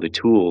know the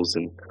tools,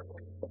 and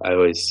I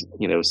always,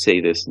 say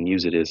this and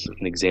use it as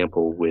an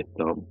example with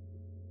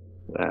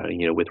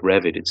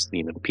Revit. It's,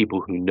 the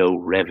people who know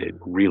Revit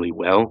really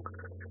well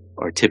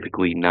are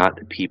typically not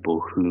the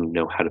people who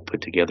know how to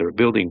put together a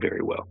building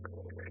very well.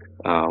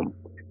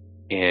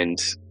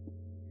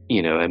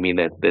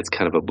 That's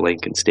kind of a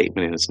blanket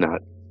statement, and it's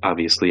not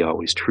obviously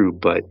always true,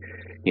 but,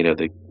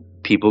 the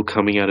people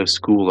coming out of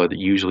school are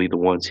usually the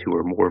ones who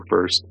are more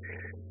versed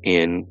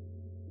in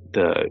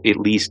at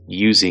least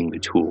using the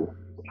tool.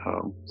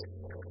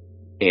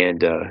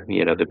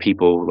 The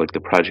people like the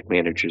project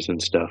managers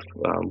and stuff,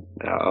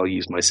 I'll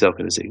use myself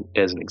as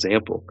an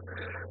example.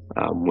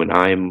 When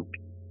I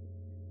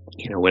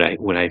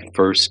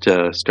first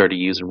started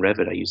using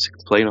Revit, I used to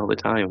complain all the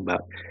time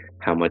about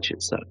how much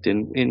it sucked,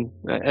 and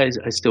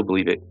I still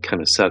believe it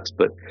kind of sucks,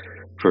 but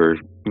for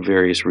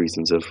various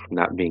reasons of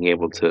not being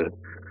able to,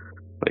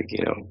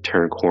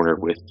 turn corner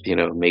with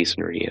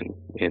masonry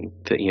and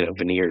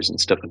veneers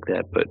and stuff like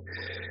that. But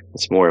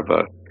it's more of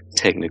a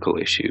technical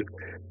issue.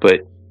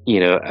 But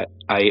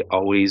I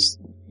always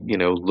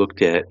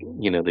looked at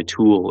the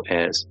tool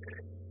as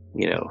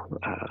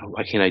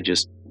why can't I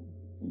just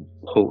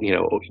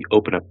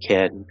open up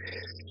CAD and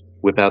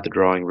whip out the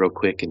drawing real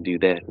quick and do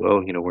that?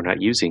 Well, we're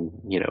not using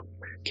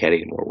CAD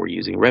anymore. We're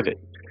using Revit,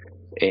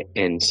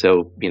 and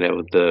so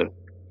the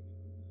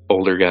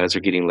older guys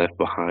are getting left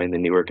behind. The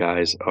newer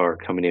guys are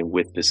coming in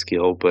with the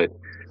skill, but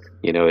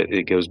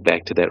it goes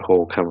back to that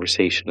whole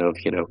conversation of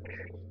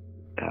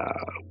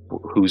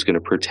who's going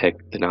to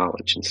protect the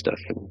knowledge and stuff.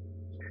 And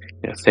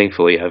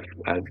thankfully, I've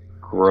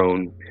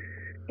grown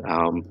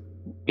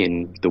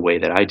in the way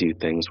that I do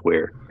things,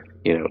 where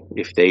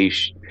if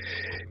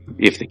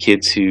the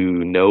kids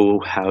who know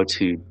how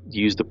to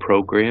use the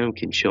program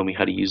can show me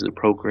how to use the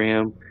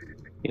program,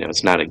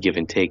 it's not a give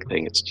and take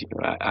thing. It's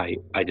I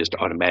just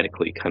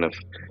automatically kind of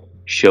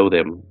show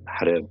them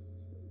how to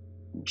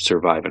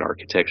survive in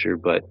architecture,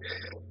 but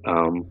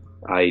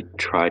I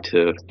try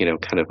to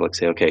kind of like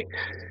say, okay,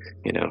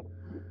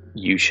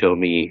 you show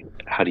me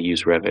how to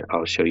use Revit,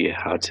 I'll show you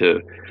how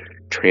to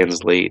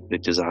translate the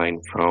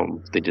design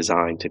from the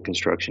design to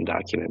construction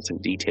documents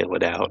and detail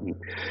it out and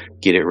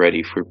get it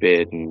ready for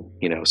bid, and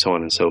so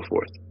on and so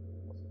forth.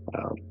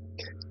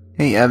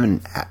 Hey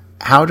Evan,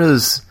 how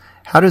does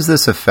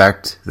this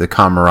affect the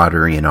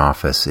camaraderie in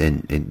office?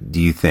 And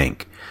do you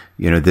think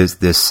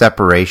this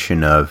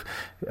separation of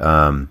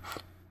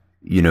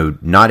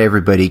not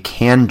everybody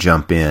can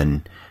jump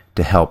in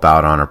to help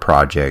out on a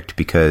project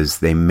because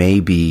there may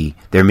be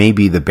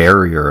the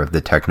barrier of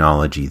the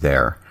technology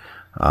there.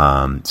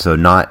 So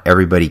not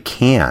everybody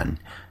can.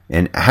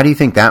 And how do you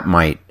think that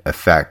might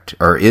affect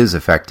or is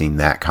affecting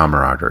that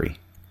camaraderie?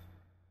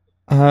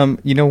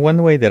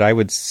 One way that I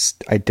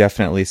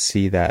definitely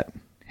see that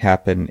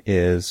happen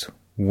is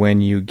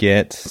when you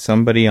get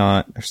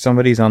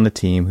somebody's on the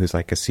team who's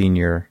like a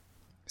senior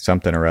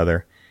something or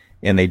other,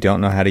 and they don't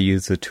know how to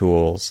use the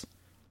tools,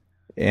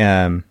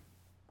 and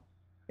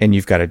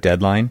you've got a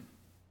deadline,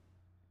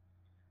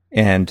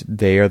 and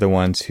they are the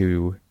ones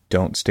who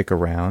don't stick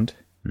around,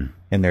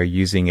 and they're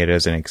using it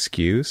as an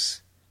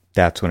excuse.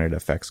 That's when it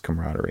affects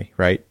camaraderie,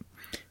 right?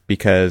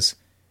 Because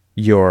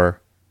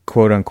your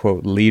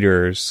quote-unquote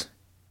leaders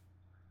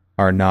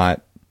are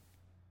not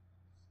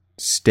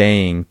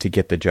staying to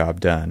get the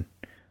job done.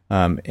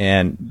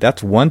 And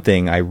that's one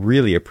thing I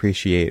really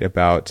appreciate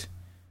about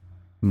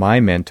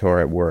my mentor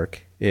at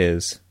work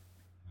is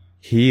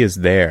he is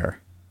there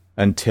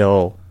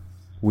until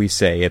we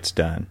say it's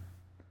done.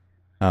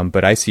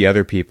 But I see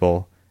other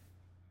people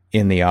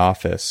in the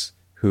office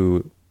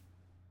who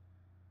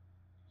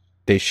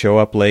they show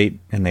up late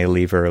and they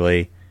leave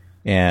early,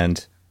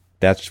 and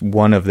that's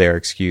one of their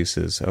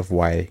excuses of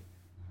why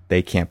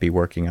they can't be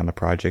working on the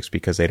projects,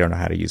 because they don't know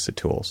how to use the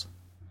tools.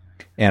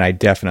 And I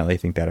definitely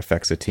think that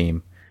affects a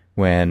team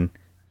when,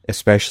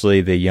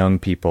 especially the young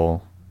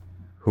people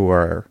who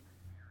are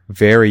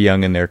very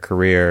young in their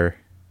career,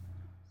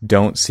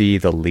 don't see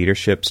the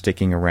leadership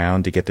sticking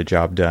around to get the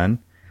job done.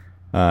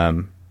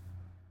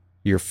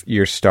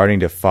 You're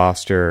starting to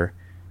foster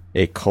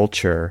a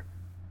culture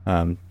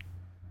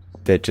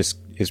that just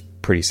is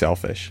pretty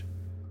selfish.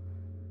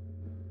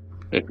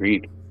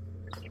 Agreed.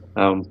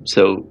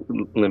 So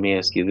let me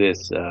ask you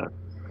this,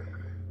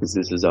 because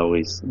this is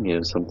always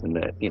something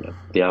that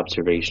the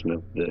observation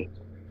of the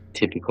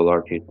typical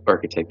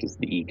architect is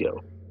the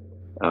ego.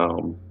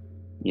 How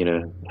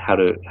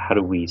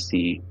do we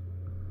see,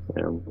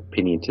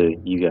 opinion to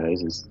you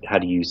guys is, how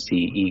do you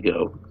see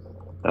ego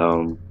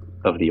of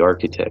the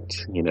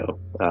architect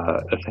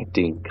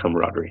affecting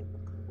camaraderie?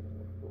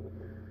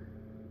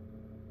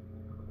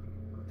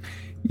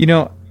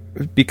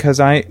 Because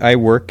I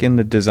work in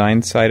the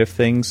design side of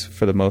things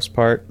for the most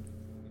part,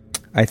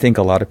 I think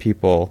a lot of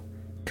people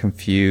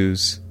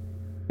confuse.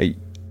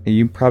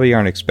 You probably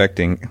aren't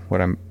expecting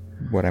what I'm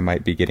what I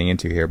might be getting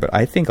into here, but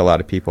I think a lot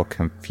of people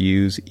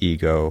confuse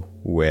ego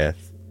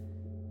with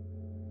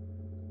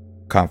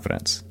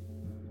confidence.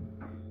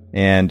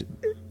 And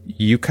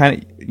you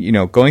kind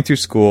of, going through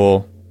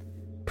school,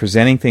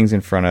 presenting things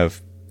in front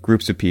of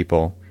groups of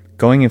people,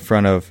 going in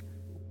front of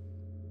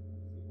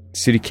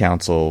city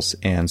councils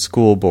and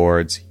school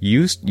boards,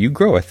 you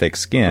grow a thick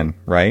skin,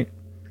 right?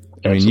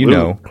 Absolutely.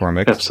 I mean,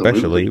 Cormac,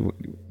 Absolutely. especially,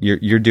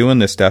 you're doing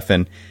this stuff,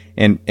 and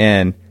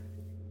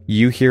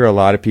you hear a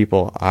lot of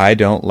people, I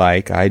don't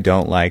like, and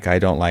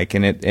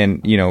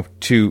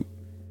to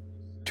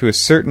a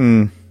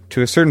certain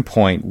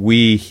point,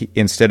 we,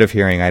 instead of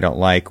hearing I don't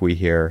like, we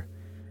hear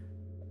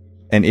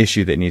an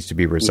issue that needs to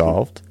be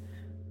resolved. Mm-hmm.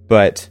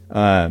 But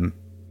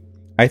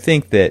I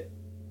think that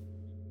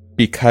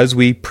because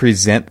we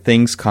present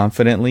things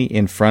confidently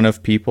in front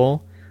of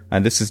people,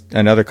 and this is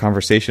another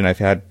conversation I've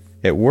had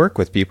at work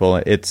with people,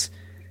 it's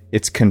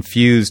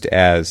confused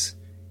as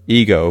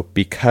ego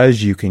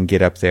because you can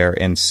get up there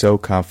and so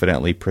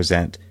confidently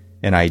present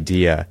an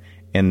idea,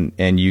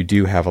 and you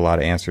do have a lot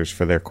of answers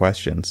for their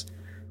questions.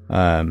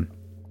 So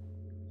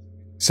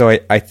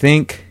I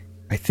think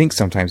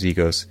sometimes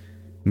ego's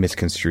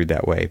misconstrued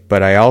that way,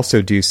 but I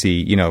also do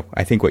see,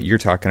 I think what you're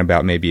talking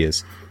about maybe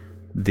is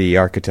the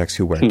architects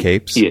who wear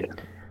capes, yeah,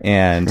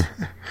 and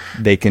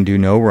they can do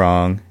no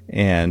wrong,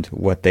 and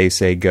what they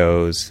say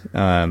goes.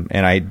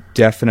 And I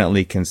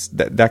definitely can.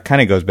 That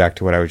kind of goes back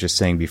to what I was just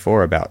saying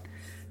before about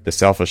the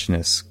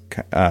selfishness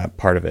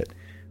part of it,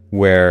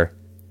 where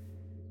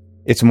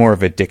it's more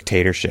of a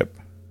dictatorship.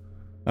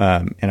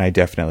 And I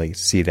definitely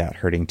see that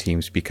hurting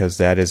teams, because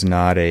that is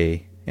not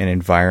an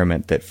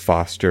environment that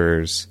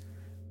fosters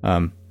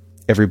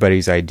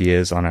everybody's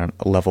ideas on a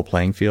level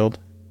playing field.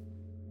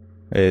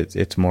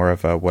 It's more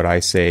of a what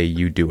I say,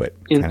 you do it.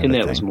 And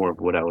that was more of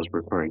what I was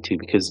referring to,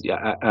 because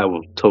I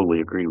will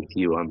totally agree with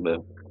you on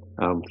the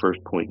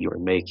first point you were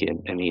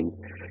making. I mean,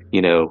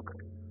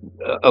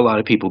 a lot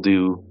of people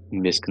do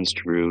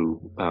misconstrue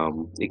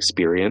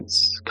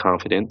experience,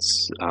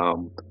 confidence,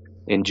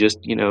 and just,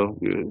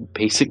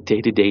 basic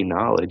day-to-day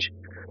knowledge,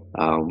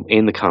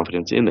 and the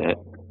confidence in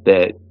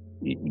that,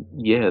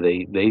 yeah,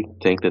 they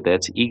think that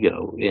that's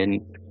ego.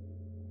 And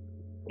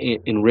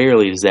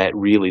rarely is that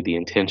really the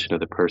intention of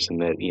the person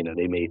that,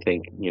 they may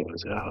think,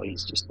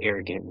 he's just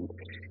arrogant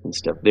and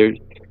stuff.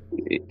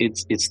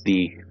 It's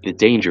the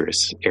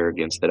dangerous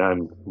arrogance that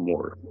I'm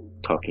more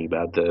talking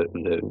about,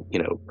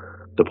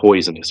 the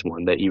poisonous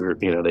one that you're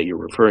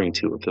referring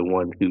to, of the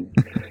one who,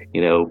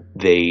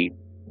 they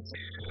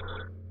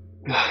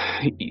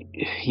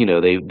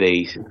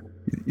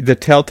the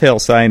telltale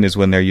sign is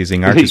when they're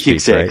using Archispeak,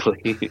 exactly.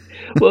 Right?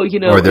 Well,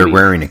 or they're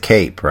wearing a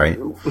cape, right?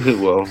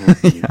 Well,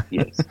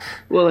 yes.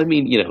 Well, I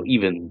mean,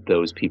 even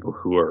those people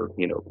who are,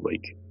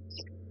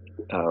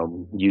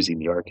 using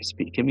the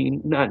Archispeak, I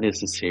mean, not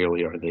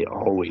necessarily are they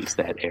always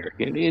that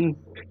arrogant. And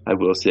I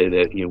will say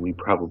that, we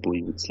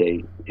probably would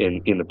say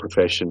in the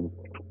profession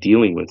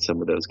dealing with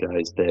some of those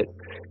guys that,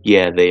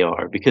 yeah, they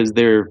are, because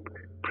they're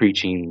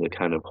preaching the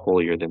kind of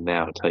holier than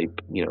thou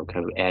type,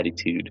 kind of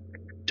attitude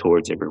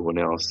towards everyone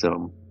else.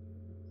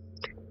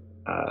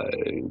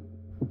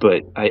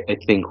 But I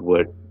think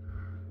what,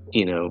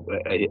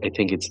 I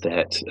think it's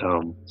that,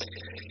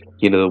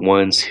 the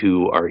ones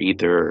who are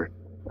either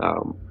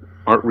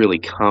aren't really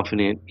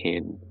confident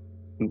in,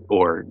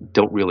 or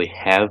don't really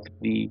have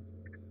the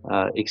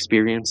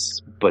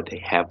experience, but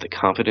they have the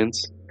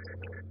confidence,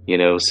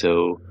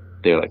 so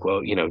they're like,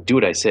 well, do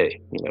what I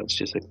say. It's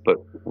just like, but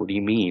what do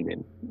you mean?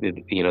 And,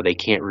 they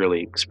can't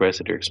really express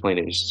it or explain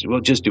it. It's just,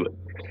 well, just do it.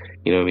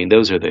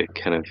 Those are the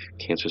kind of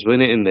cancers.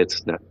 And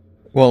that's not.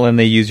 Well, and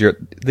they use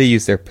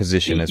their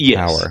position as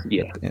power.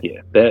 Yeah.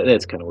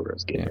 That's kind of where I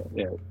was getting at.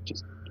 Yeah,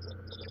 just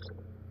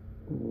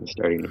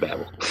starting to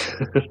babble.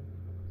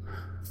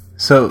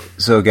 So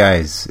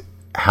guys,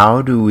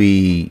 how do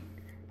we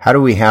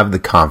have the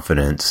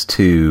confidence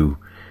to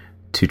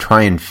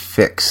try and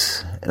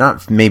fix,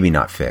 not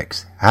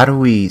fix, how do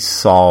we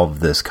solve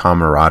this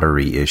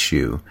camaraderie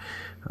issue?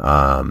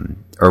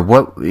 Or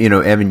what,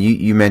 Evan,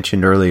 you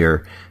mentioned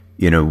earlier,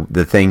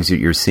 the things that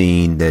you're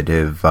seeing that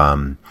have,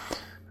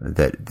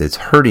 that's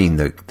hurting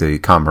the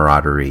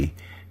camaraderie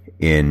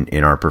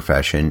in our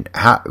profession.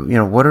 How,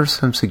 what are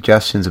some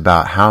suggestions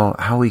about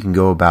how we can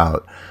go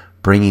about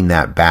bringing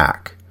that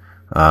back,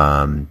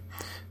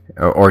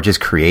 or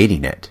just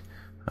creating it?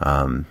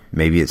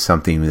 Maybe it's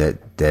something that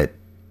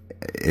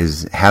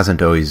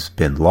hasn't always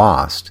been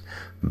lost,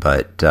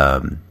 but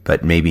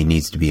maybe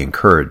needs to be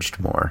encouraged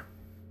more.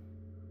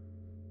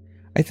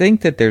 I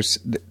think that there's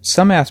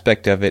some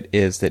aspect of it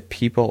is that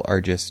people are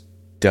just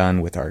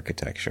done with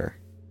architecture,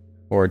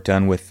 or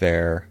done with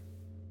their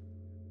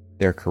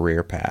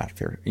career path,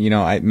 or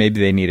maybe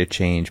they need a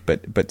change,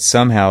 but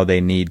somehow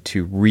they need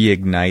to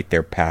reignite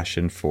their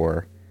passion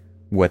for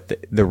what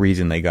the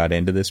reason they got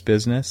into this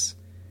business,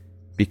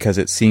 because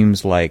it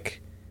seems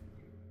like,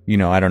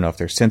 I don't know if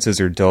their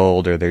senses are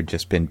dulled, or they've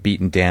just been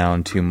beaten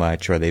down too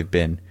much, or they've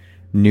been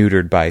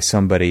neutered by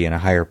somebody in a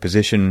higher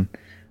position,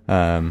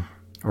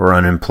 or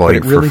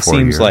unemployed. But it really for 4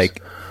 seems years.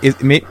 like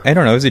I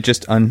don't know. Is it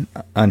just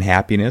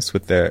unhappiness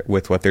with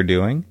what they're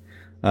doing,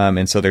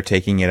 and so they're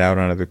taking it out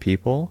on other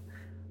people?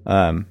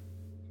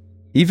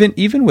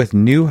 Even with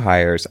new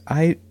hires,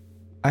 I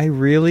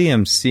really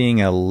am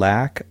seeing a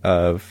lack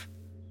of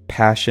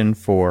passion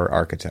for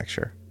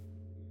architecture.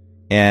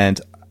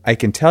 And I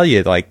can tell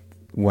you, like,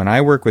 when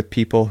I work with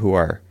people who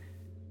are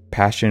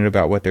passionate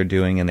about what they're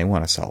doing and they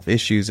want to solve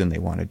issues and they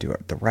want to do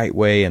it the right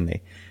way and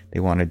they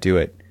want to do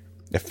it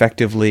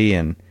effectively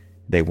and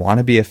they want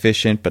to be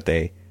efficient, but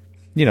they,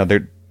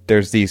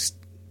 there's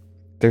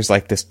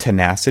like this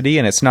tenacity,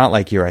 and it's not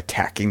like you're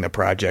attacking the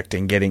project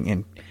and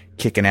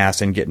kicking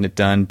ass and getting it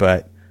done,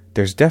 but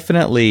there's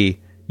definitely,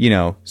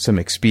 some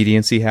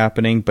expediency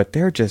happening, but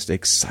they're just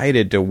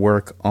excited to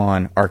work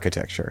on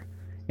architecture.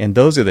 And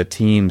those are the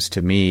teams,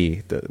 to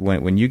me,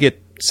 when you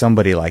get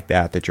somebody like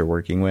that you're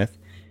working with,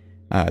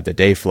 the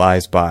day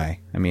flies by.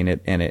 I mean,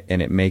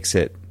 it makes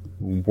it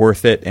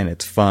worth it, and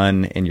it's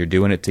fun, and you're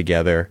doing it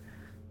together.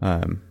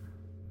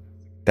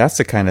 That's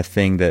the kind of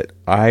thing that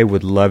I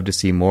would love to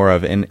see more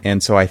of.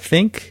 And so I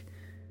think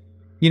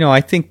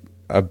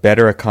a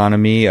better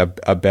economy, a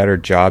better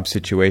job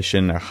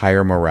situation, a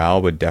higher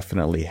morale would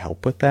definitely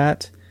help with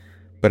that.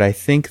 But I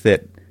think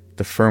that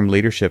the firm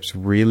leaderships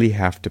really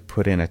have to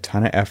put in a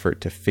ton of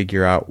effort to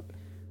figure out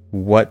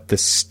what the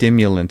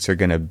stimulants are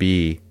going to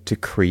be to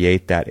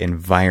create that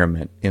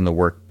environment in the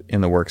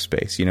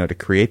workspace, to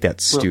create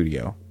that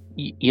studio.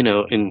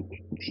 Well, and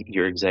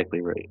you're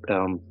exactly right.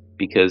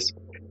 Because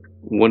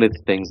one of the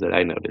things that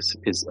I notice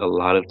is a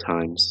lot of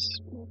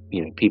times,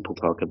 people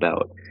talk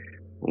about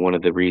one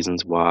of the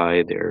reasons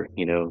why they're,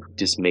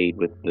 dismayed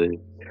with the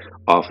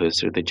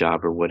office or the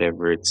job or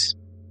whatever.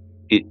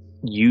 It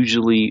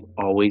usually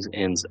always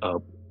ends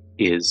up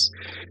is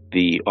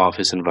the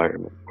office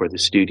environment or the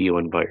studio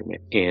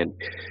environment. And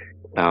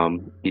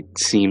it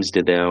seems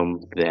to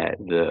them that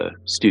the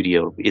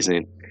studio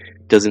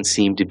doesn't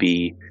seem to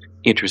be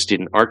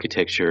interested in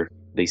architecture.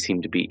 They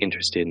seem to be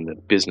interested in the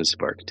business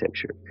of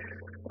architecture.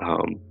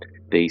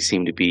 They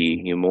seem to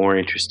be more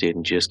interested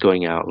in just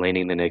going out,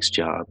 landing the next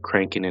job,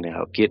 cranking it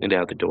out, getting it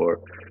out the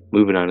door,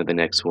 moving on to the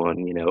next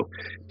one,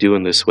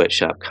 doing the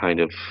sweatshop kind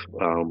of,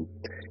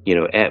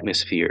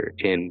 atmosphere.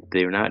 And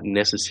they're not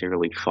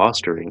necessarily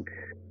fostering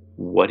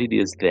what it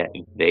is that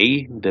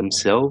they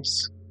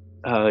themselves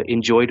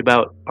enjoyed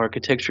about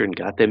architecture and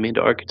got them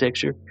into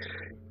architecture.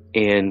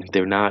 And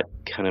they're not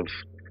kind of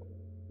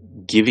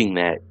giving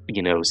that,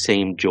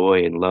 same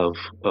joy and love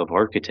of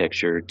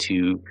architecture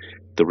to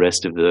the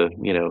rest of the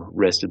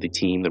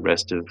team, the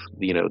rest of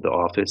the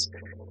office,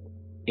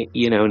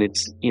 and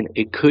it's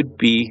it could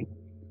be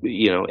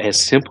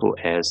as simple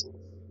as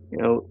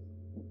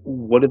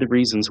one of the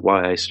reasons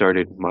why I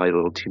started my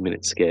little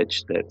 2-minute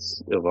sketch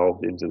that's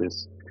evolved into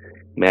this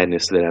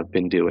madness that I've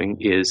been doing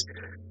is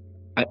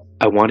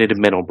I wanted a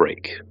mental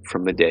break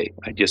from the day.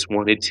 I just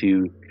wanted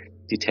to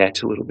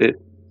detach a little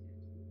bit,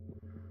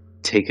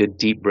 take a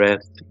deep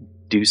breath,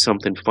 do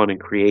something fun and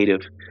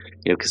creative.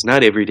 Because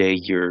not every day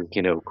you're,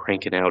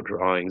 cranking out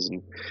drawings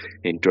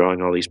and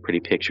drawing all these pretty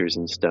pictures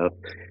and stuff.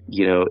 A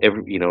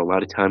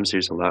lot of times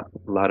there's a lot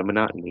of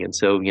monotony, and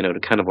so to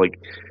kind of like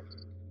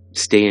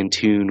stay in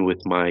tune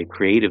with my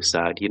creative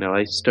side,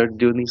 I started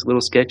doing these little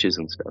sketches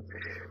and stuff.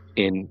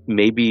 And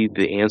maybe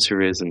the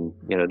answer is, and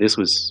this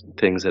was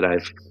things that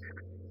I've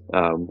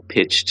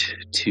pitched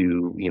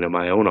to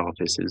my own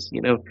office is,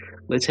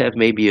 let's have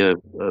maybe a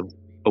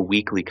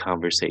weekly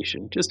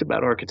conversation just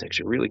about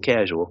architecture, really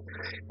casual,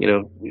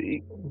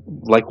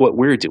 like what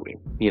we're doing,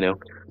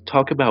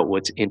 talk about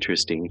what's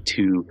interesting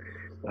to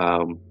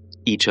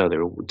each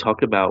other,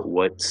 talk about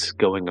what's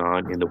going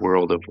on in the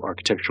world of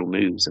architectural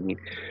news. I mean,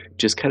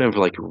 just kind of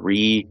like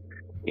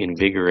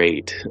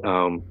reinvigorate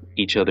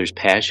each other's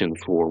passion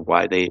for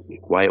why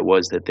it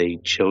was that they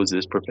chose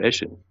this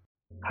profession.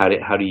 How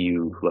do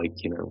you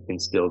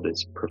instill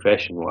this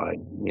profession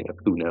wide,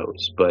 who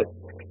knows, but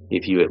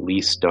if you at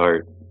least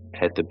start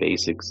at the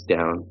basics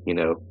down,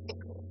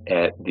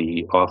 at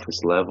the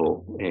office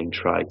level and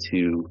try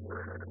to,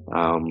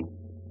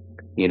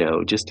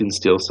 just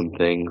instill some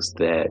things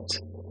that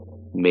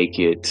make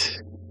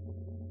it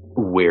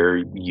where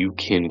you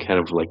can kind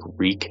of like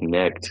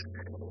reconnect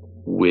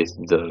with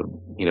the,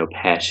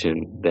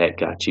 passion that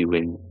got you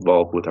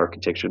involved with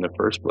architecture in the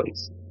first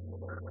place.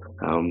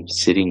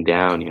 Sitting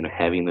down,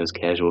 having those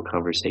casual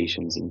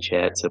conversations and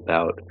chats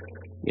about,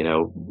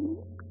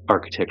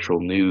 architectural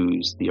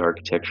news, the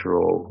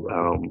architectural,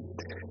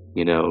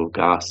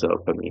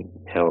 gossip. I mean,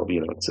 hell,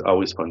 it's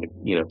always fun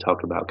to,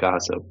 talk about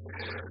gossip.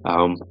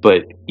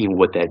 But,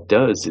 what that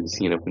does is,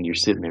 when you're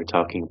sitting there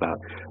talking about,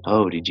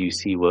 oh, did you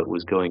see what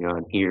was going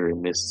on here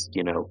in this,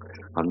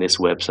 on this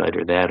website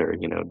or that, or,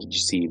 did you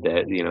see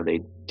that, they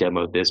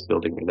demoed this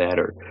building or that,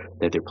 or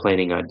that they're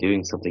planning on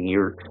doing something,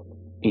 you're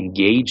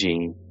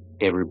engaging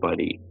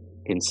everybody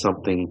in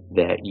something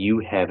that you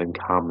have in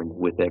common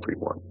with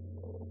everyone.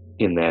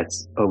 And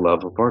that's a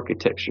love of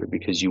architecture,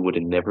 because you would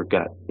have never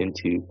got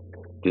into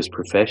this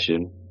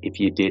profession if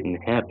you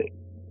didn't have it.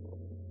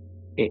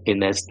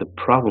 and that's the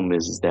problem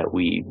is that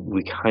we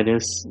kind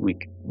of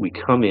we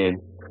come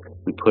in,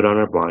 we put on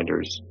our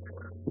blinders,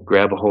 we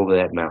grab a hold of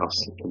that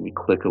mouse, and we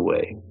click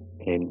away,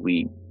 and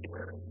we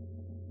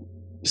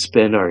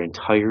spend our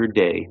entire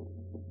day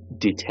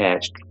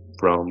detached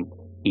from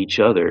each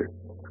other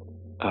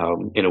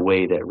in a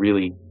way that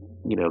really,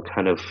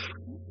 kind of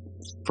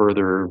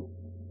further,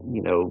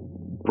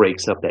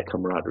 breaks up that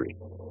camaraderie.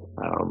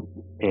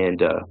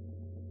 And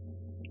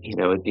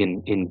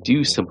in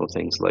do simple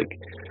things like,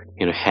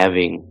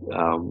 having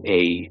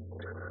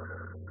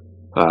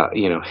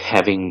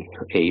having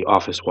a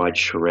office-wide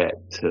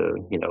charrette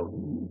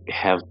to,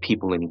 have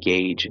people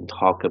engage and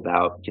talk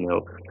about,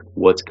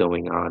 what's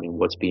going on and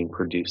what's being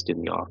produced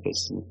in the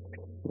office. And,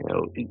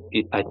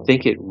 I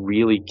think it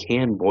really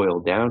can boil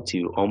down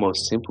to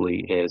almost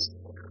simply as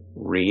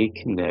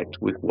reconnect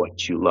with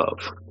what you love.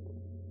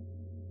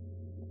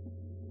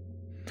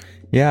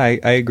 Yeah,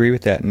 I agree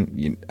with that,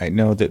 and I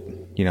know that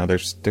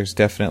there's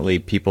definitely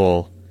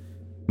people,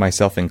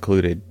 myself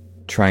included,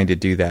 trying to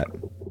do that.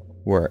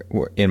 Where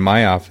in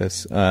my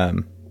office,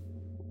 and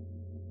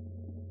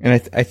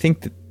I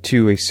think that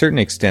to a certain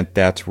extent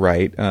that's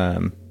right,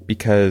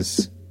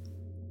 because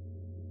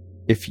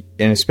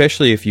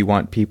especially if you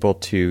want people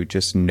to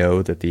just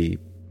know that the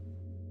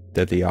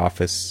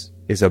office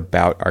is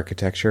about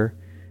architecture,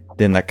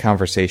 then that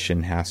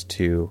conversation has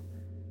to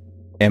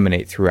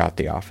emanate throughout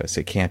the office.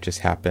 It can't just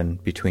happen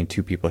between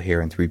 2 people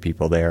here and 3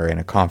 people there in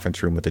a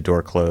conference room with the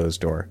door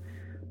closed, or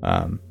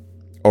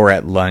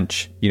at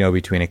lunch,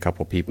 between a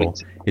couple people.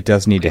 It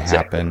does need to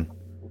happen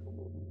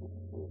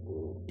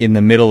in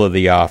the middle of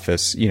the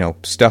office,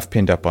 stuff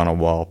pinned up on a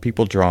wall,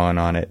 people drawing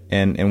on it.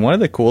 And one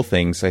of the cool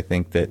things, I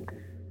think that,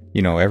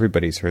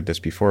 everybody's heard this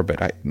before,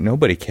 but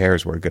nobody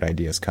cares where good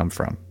ideas come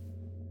from,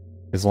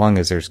 as long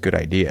as there's good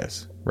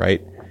ideas,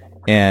 right?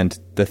 And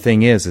the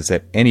thing is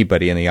that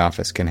anybody in the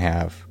office can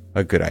have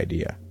a good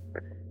idea.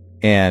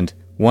 And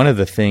one of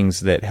the things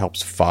that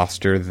helps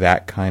foster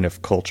that kind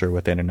of culture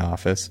within an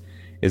office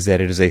is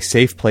that it is a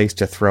safe place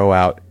to throw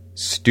out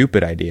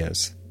stupid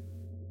ideas,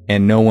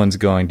 and no one's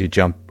going to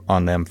jump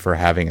on them for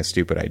having a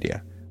stupid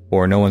idea,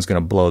 or no one's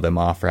going to blow them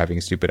off for having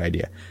a stupid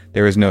idea.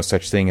 There is no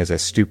such thing as a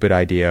stupid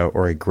idea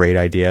or a great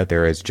idea.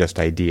 There is just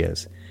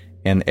ideas,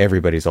 and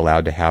everybody's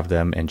allowed to have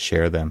them and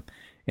share them.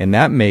 And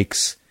that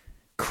makes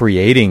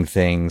creating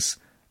things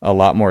a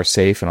lot more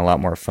safe and a lot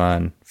more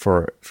fun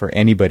for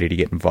anybody to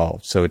get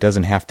involved. So it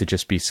doesn't have to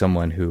just be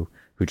someone who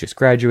just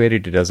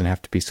graduated. It doesn't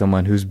have to be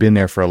someone who's been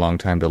there for a long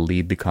time to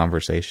lead the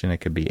conversation.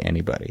 It could be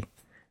anybody.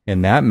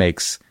 And that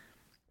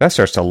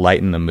starts to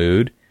lighten the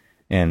mood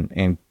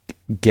and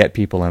get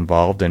people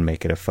involved and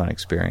make it a fun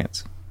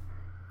experience.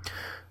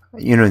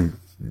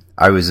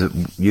 I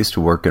was used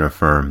to work in a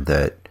firm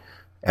that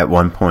at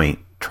one point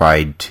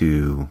tried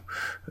to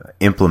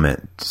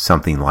implement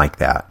something like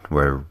that,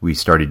 where we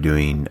started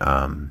doing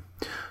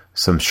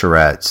some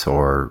charrettes,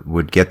 or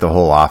would get the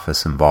whole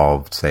office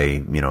involved,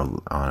 say,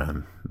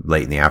 on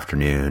late in the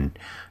afternoon.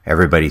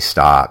 Everybody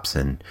stops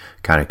and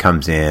kind of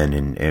comes in.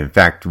 And in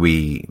fact,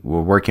 we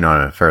were working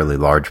on a fairly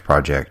large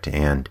project,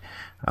 and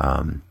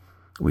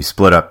we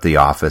split up the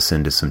office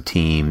into some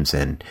teams,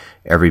 and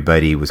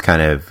everybody was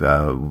kind of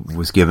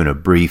was given a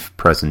brief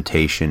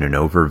presentation, an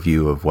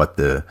overview of what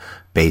the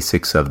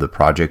basics of the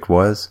project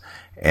was,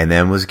 and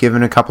then was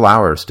given a couple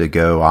hours to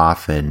go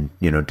off and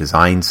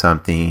design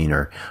something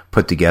or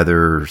put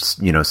together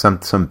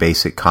some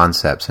basic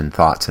concepts and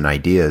thoughts and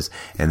ideas.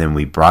 And then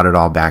we brought it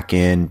all back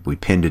in, we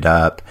pinned it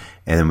up,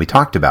 and then we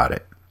talked about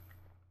it.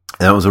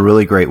 And that was a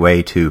really great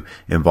way to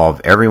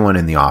involve everyone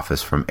in the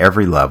office from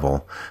every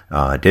level.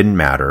 It didn't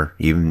matter.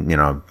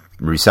 Even,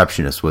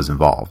 receptionist was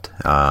involved.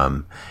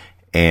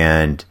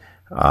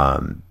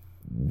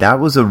 That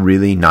was a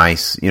really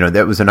nice,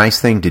 that was a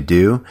nice thing to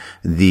do.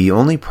 The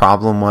only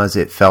problem was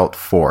it felt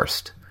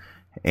forced,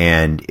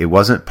 and it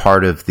wasn't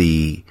part of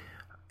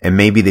and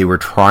maybe they were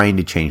trying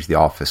to change the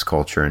office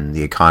culture, and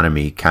the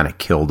economy kind of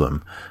killed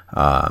them,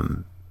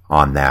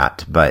 on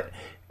that. But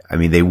I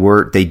mean,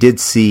 they did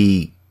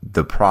see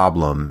the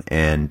problem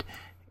and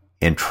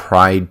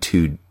tried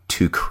to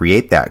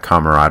create that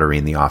camaraderie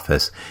in the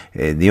office.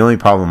 The only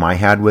problem I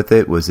had with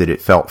it was that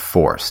it felt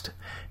forced.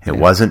 It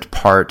wasn't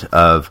part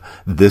of,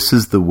 this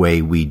is the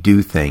way we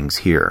do things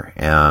here.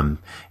 And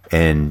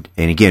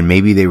again,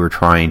 maybe they were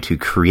trying to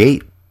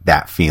create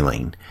that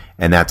feeling,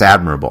 and that's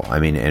admirable. I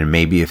mean, and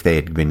maybe if they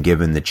had been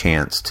given the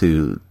chance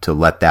to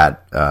let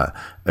that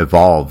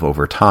evolve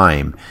over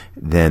time,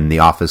 then the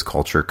office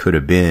culture could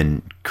have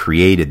been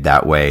created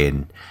that way,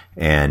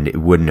 and it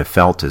wouldn't have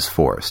felt as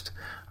forced.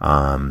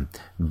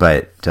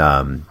 But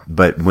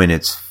when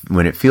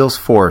it feels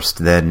forced,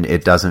 then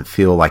it doesn't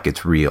feel like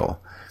it's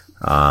real.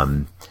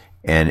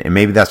 And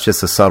maybe that's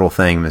just a subtle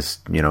thing.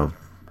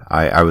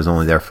 I was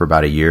only there for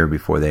about a year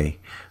before they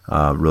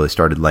really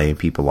started laying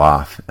people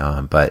off.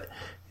 But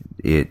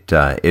it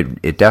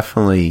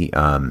definitely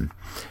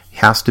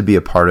has to be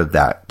a part of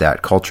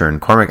that culture.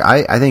 And Cormac,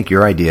 I think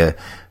your idea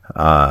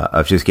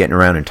of just getting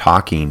around and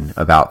talking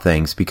about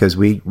things, because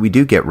we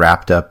do get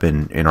wrapped up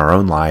in our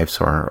own lives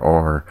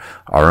or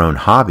our own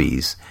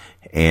hobbies.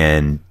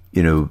 And,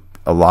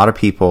 a lot of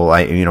people,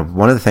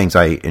 one of the things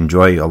I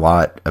enjoy a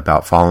lot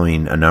about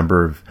following a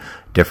number of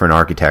different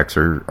architects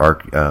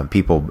or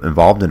people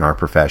involved in our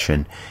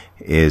profession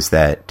is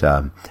that,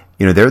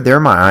 they're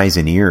my eyes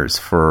and ears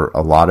for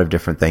a lot of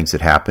different things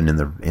that happen in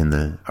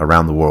the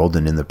around the world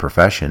and in the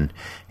profession.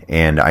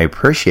 And I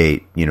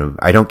appreciate,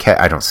 I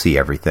don't see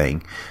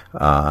everything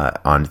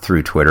on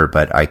through Twitter,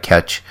 but I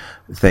catch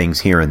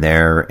things here and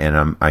there,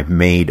 and I'm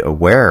made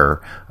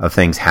aware of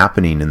things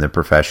happening in the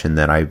profession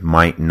that I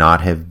might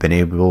not have been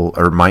able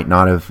or might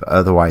not have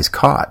otherwise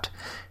caught.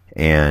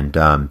 And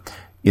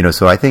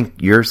so I think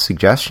your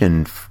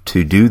suggestion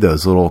to do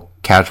those little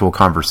casual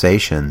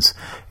conversations,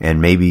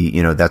 and maybe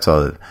that's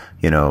the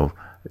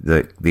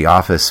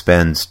office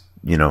spends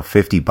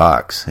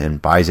 $50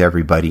 and buys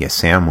everybody a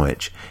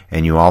sandwich,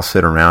 and you all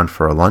sit around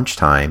for a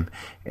lunchtime,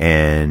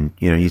 and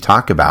you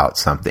talk about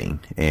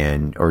something,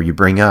 or you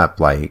bring up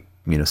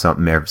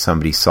something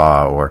somebody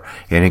saw,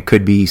 and it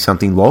could be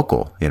something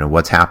local,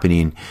 what's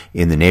happening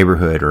in the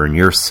neighborhood or in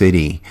your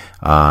city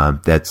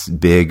that's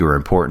big or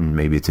important.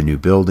 Maybe it's a new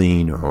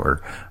building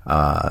or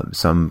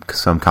some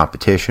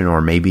competition,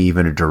 or maybe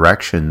even a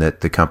direction that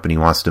the company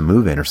wants to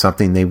move in, or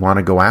something they want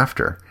to go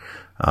after.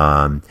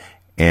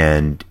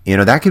 And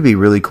that could be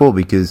really cool,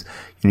 because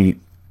you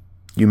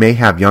may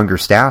have younger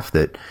staff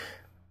that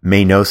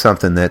may know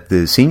something that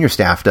the senior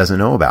staff doesn't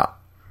know about,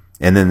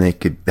 and then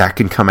that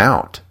can come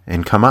out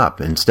and come up,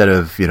 instead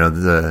of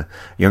the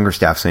younger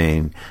staff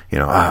saying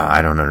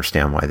I don't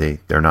understand why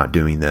they're not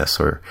doing this,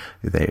 or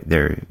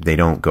they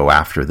don't go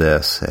after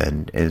this,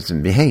 and it's,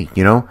 hey,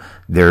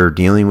 they're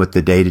dealing with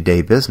the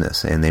day-to-day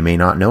business and they may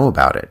not know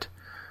about it,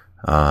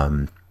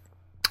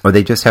 or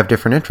they just have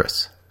different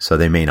interests, so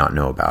they may not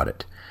know about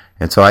it.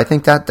 And so I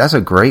think that's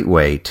a great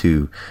way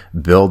to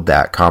build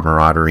that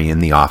camaraderie in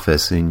the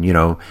office. And,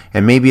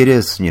 and maybe it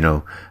is,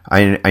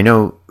 I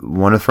know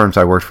one of the firms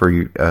I worked for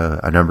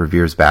a number of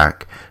years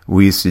back,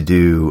 we used to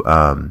do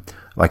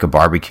like a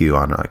barbecue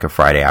on like a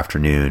Friday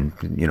afternoon,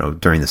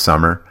 during the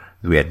summer.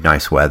 We had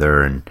nice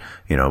weather, and,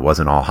 it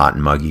wasn't all hot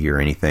and muggy or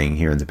anything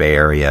here in the Bay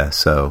Area,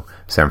 so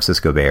San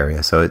Francisco Bay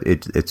Area. So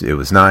it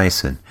was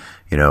nice. And,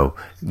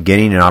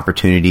 getting an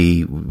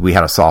opportunity, we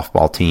had a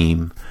softball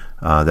team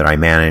that I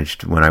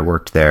managed when I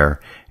worked there.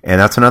 And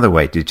that's another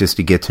way to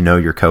get to know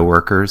your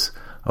coworkers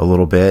a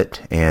little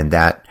bit. And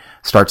that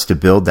starts to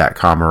build that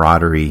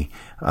camaraderie,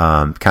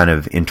 kind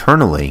of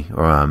internally,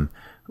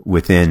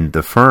 within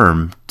the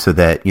firm, so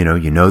that,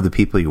 the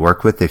people you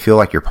work with, they feel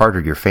like you're part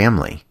of your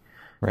family.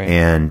 Right.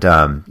 And,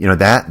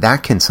 that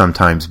can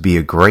sometimes be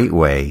a great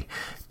way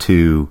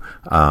to,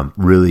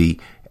 really,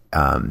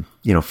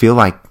 feel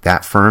like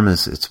that firm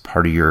it's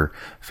part of your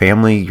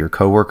family, your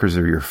coworkers,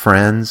 or your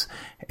friends.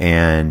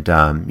 And,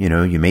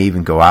 you may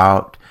even go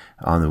out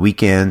on the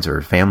weekends,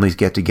 or families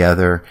get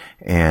together,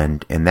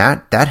 and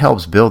that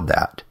helps build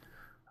that.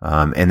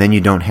 And then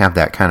you don't have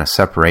that kind of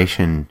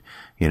separation,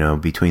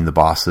 between the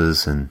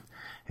bosses and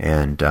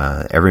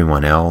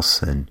everyone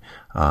else. And,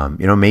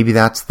 maybe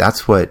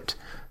that's what,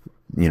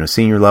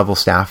 senior level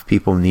staff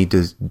people need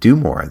to do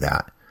more of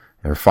that,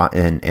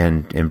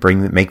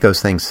 and make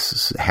those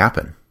things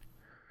happen.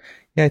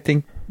 Yeah, I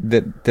think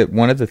that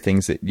one of the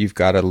things that you've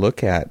got to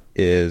look at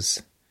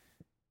is,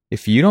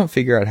 if you don't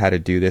figure out how to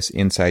do this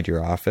inside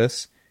your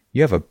office,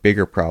 you have a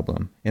bigger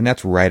problem, and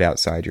that's right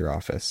outside your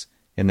office.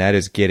 And that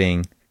is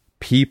getting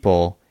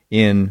people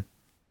in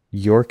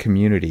your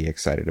community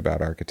excited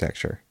about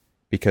architecture.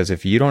 Because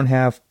if you don't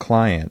have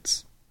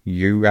clients,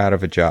 you're out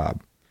of a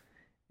job.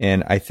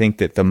 And I think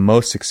that the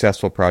most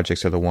successful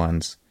projects are the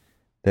ones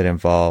that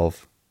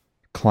involve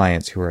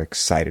clients who are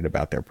excited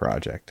about their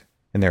project.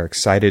 And they're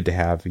excited to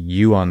have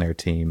you on their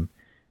team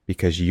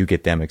because you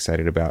get them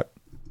excited about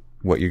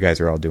what you guys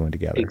are all doing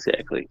together.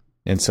 Exactly.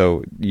 And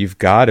so you've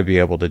got to be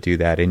able to do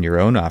that in your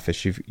own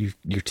office.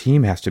 Your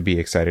team has to be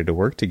excited to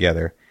work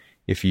together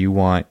if you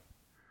want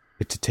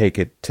it to take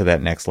it to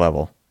that next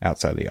level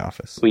outside the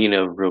office.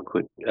 Well, real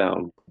quick,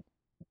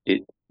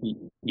 you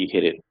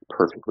hit it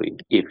perfectly.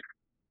 If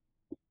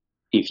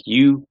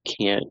you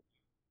can't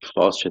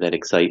foster that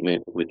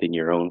excitement within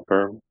your own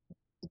firm,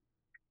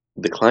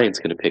 the client's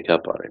going to pick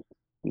up on it.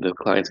 The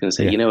client's going to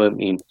say,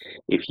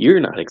 if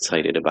you're not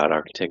excited about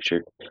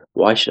architecture,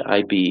 why should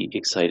I be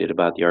excited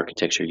about the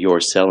architecture you're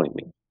selling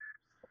me?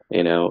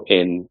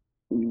 And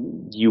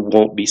you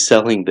won't be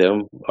selling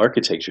them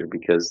architecture,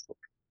 because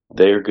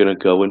they're going to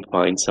go and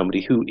find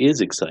somebody who is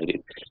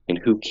excited and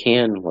who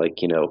can,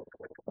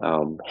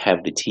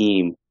 have the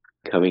team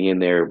coming in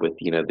there with,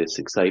 this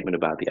excitement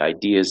about the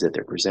ideas that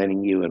they're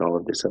presenting you and all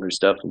of this other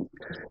stuff,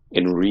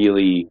 and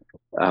really,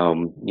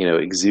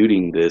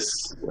 exuding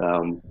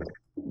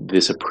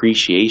this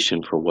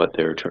appreciation for what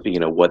they're,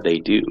 what they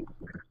do.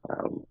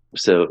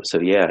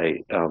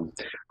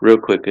 Real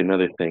quick,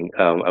 another thing,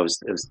 I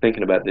was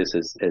thinking about this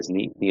as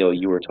Neil,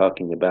 you were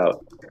talking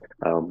about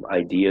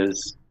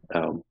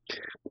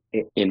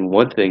and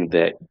one thing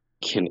that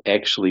can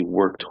actually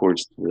work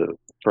towards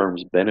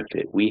firms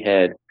benefit. We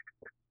had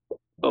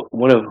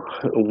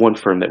one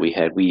firm that we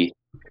had.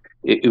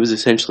 It was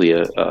essentially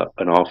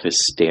an office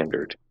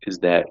standard, is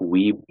that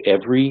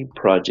every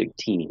project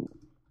team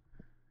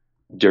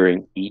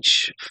during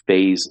each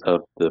phase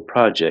of the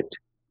project,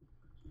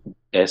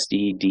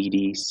 SD,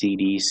 DD,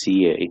 CD,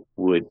 CA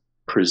would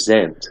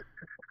present,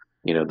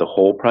 the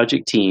whole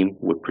project team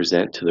would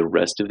present to the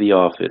rest of the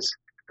office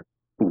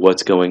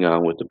what's going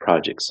on with the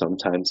project.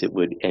 Sometimes it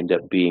would end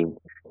up being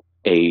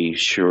a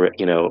charrette.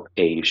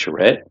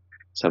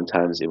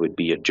 Sometimes it would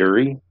be a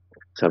jury.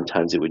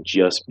 Sometimes it would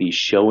just be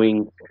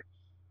showing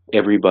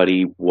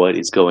everybody what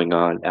is going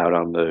on out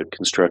on the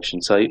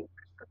construction site.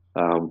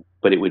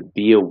 But it would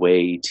be a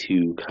way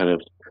to kind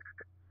of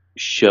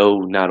show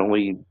not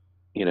only,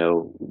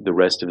 the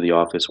rest of the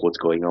office what's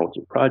going on with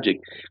your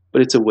project,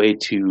 but it's a way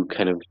to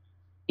kind of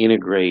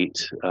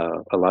integrate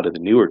a lot of the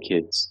newer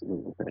kids.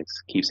 I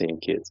keep saying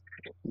kids.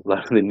 A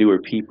lot of the newer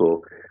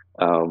people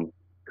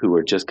who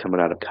are just coming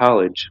out of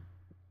college,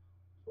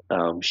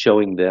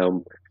 showing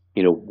them,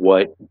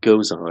 what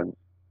goes on,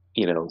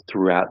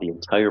 throughout the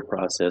entire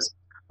process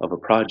of a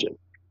project.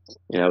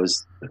 And I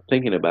was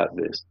thinking about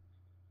this.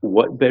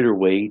 What better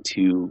way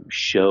to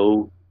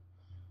show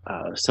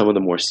some of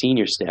the more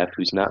senior staff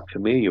who's not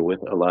familiar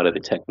with a lot of the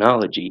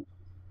technology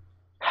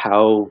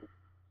how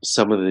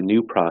some of the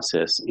new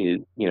process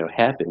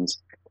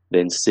happens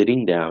than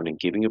sitting down and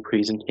giving a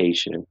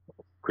presentation,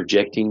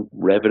 projecting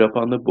Revit up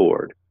on the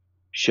board,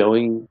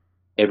 showing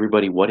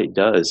everybody what it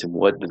does and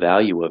what the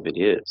value of it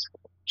is,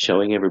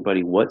 showing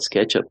everybody what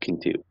SketchUp can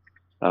do,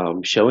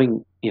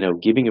 showing,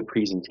 giving a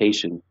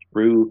presentation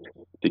through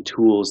the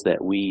tools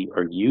that we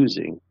are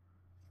using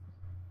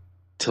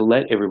to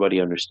let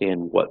everybody understand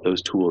what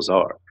those tools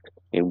are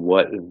and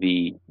what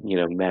the,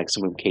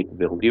 maximum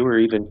capability, or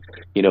even,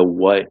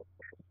 what,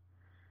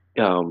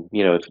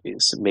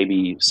 if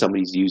maybe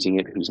somebody's using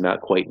it who's not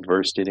quite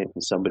versed in it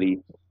and somebody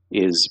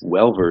is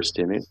well versed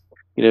in it,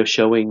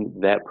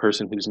 showing that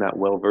person who's not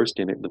well versed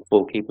in it the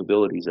full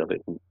capabilities of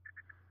it. And,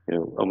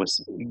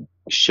 almost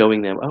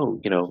showing them,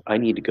 I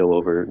need to go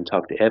over and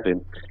talk to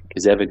Evan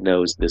because Evan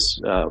knows this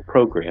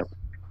program.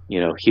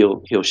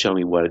 He'll show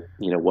me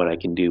what I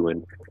can do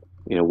and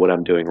what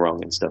I'm doing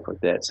wrong and stuff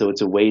like that. So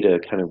it's a way to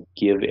kind of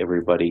give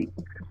everybody,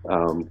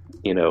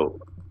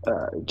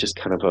 just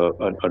kind of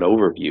an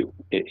overview,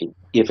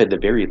 if at the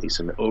very least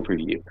an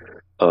overview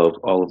of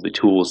all of the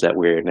tools that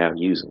we're now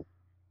using.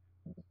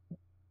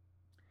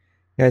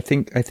 Yeah, I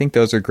think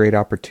those are great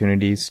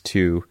opportunities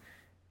to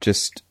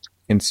just,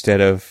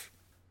 instead of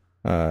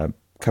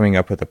coming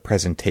up with a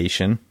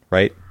presentation,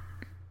 right,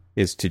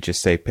 is to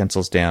just say,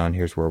 pencils down,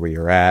 here's where we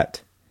are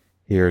at,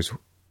 here's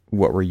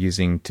what we're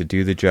using to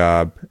do the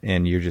job,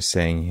 and you're just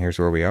saying, here's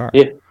where we are.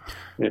 Yeah.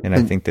 And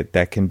I think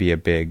that can be a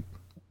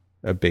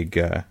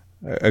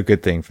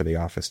good thing for the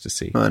office to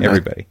see,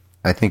 everybody.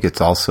 I think it's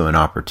also an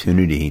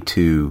opportunity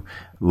to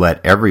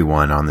let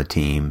everyone on the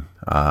team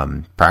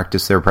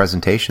practice their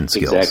presentation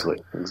skills.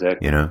 Exactly.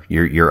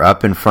 You're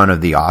up in front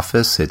of the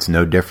office. It's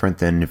no different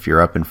than if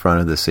you're up in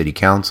front of the city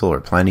council or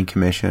planning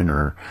commission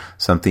or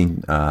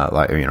something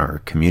like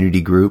a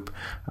community group.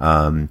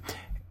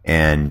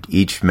 And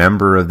each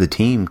member of the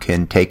team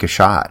can take a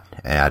shot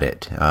at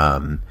it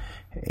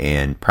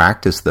and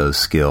practice those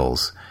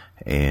skills.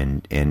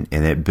 And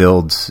it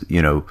builds,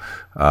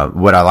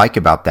 what I like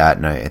about that,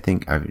 and I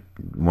think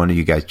one of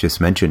you guys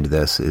just mentioned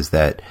this, is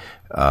that,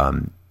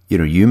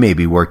 you may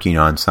be working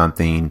on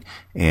something,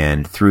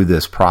 and through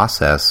this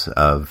process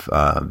of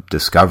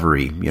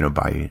discovery,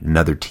 by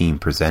another team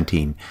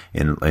presenting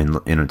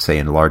in say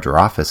in a larger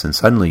office, and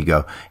suddenly you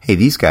go, hey,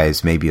 these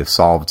guys maybe have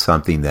solved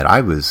something that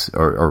I was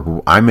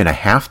or I'm going to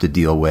have to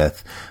deal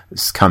with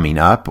coming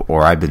up,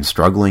 or I've been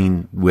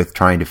struggling with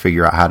trying to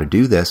figure out how to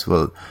do this.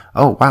 Well,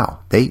 oh wow,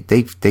 they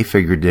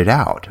figured it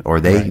out,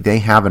 or they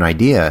have an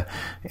idea,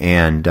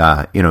 and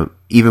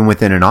even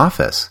within an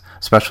office,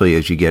 especially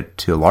as you get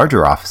to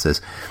larger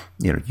offices,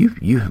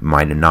 you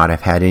might not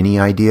have had any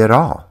idea at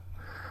all.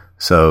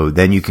 So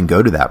then you can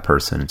go to that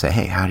person and say,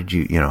 hey, how did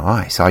you,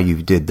 I saw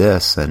you did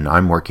this and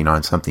I'm working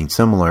on something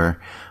similar.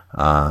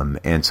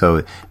 And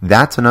so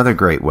that's another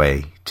great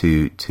way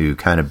to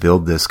kind of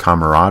build this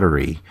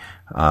camaraderie,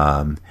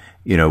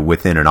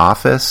 within an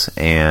office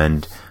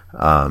and,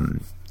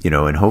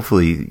 and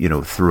hopefully,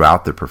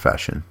 throughout the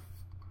profession.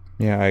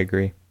 Yeah, I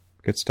agree.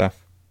 Good stuff.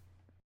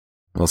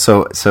 Well,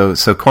 so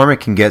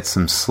Cormac can get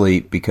some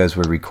sleep because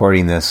we're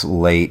recording this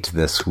late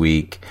this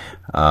week.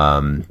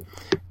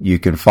 You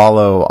can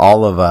follow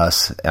all of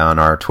us on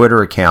our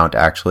Twitter account,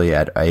 actually,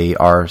 at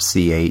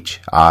ARCHISPK,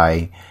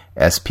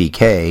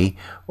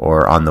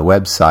 or on the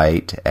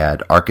website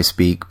at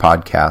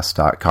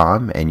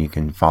archispeakpodcast.com, and you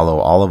can follow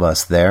all of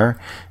us there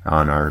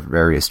on our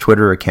various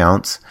Twitter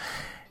accounts.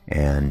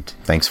 And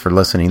thanks for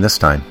listening this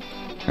time.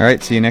 All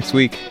right, see you next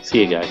week.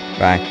 See you guys.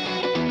 Bye.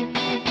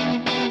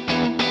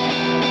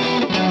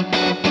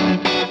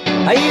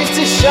 I used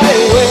to shy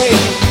away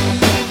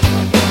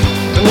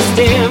from the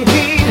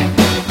stampede.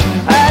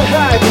 I'd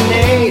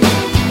hibernate,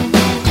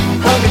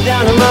 hunker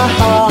down in my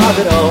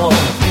hobbit hole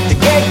to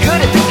get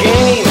good at the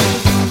game.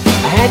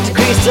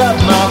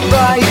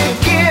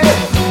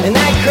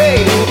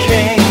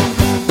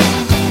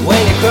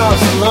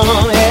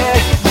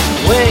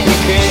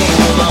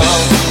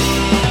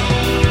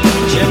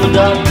 Triple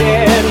dog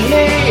dared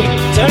me,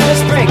 turn the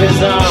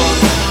sprinklers on.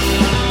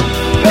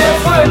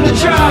 Barefoot in the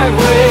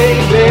driveway,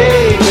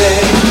 baby.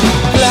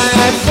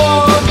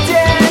 Platform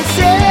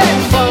dancing,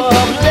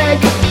 farm leg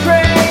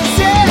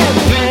praising.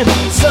 Been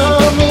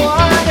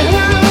someone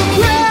who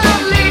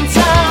proudly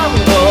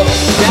tumbled,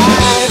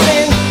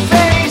 diving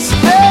face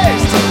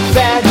first,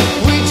 fat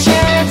with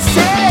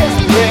chances,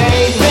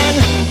 braving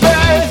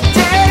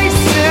birthday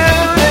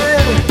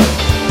suited.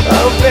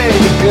 Oh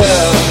baby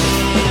girl,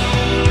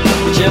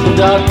 triple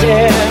dog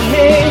dare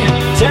me,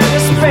 turn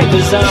the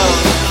sprinklers on.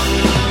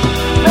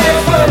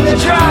 Barefoot in the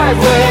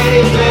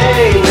driveway,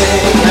 baby.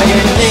 I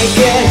get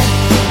naked.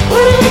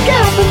 What do I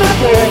got for my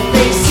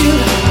birthday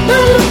suit? My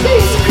little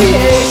piece of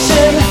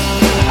creation.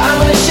 I'm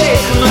gonna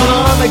shake my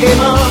mama, get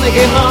mama,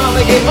 get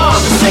mama, get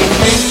mama, say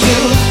thank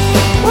you.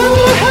 What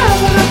will I have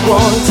what I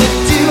want to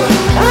do?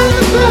 I'm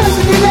the buzz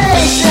of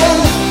elation.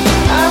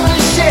 I'm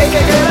gonna shake,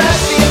 I got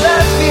love for you,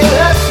 love for you,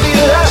 love for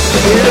you, love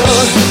for you.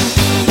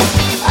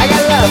 I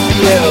got love for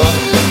you.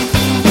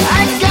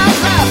 I got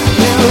love for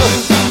you.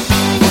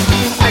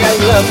 I got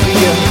love for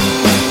you.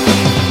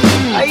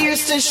 I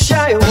used to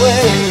shy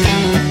away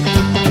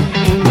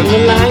from the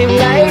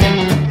limelight.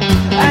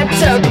 I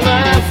tucked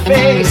my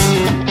face,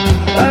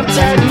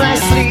 uptied my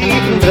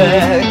sleeping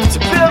bag to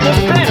build a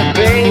better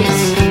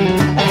base.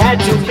 I had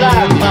to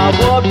fly my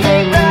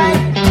wallpaper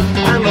right.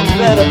 I'm a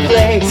better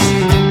place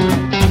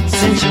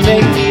since you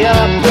made me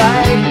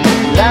upright.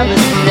 Love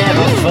is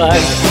never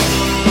fight.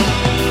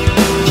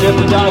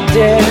 Triple dog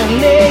dare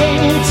me,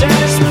 turn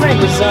the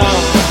sprinklers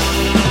on.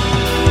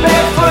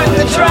 Barefoot in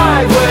the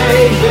driveway,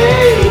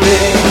 baby.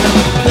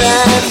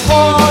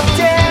 Platform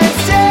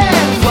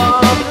dancing,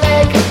 farm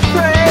lake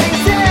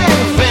praising.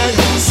 Found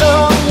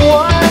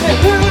someone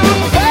who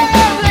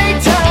proudly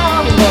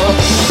tumbled,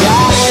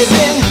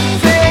 diving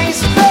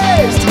face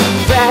first,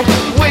 fat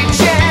with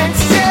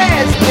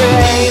chances,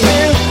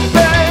 braving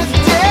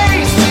birthday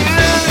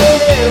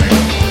suited.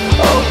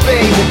 Oh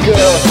baby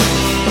girl,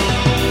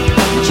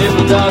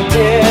 triple dog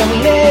dare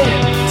me,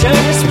 turn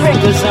the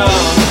sprinklers on.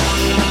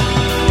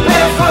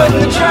 Barefoot in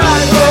the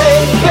driveway,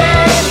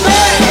 baby.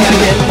 I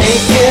get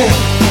naked.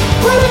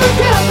 What have I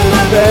got for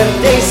my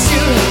birthday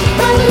suit?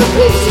 My little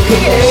piece of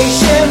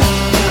creation.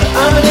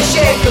 I'm gonna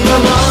shake my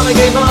mama,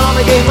 get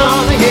mama, get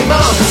mama, get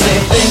mama, say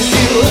thank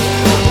you.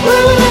 What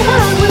will I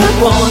have what I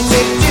want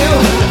to do?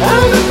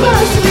 I'm the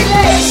buzz of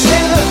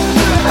elation.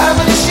 I'm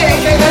gonna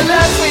shake, I got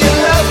love for you,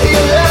 love for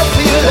you, love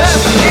for you, love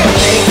for you. Get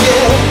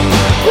naked.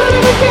 What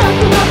have I got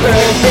for my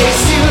birthday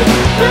suit?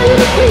 My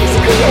little piece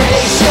of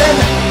creation.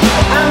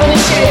 I'm gonna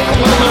shake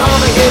my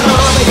mama, get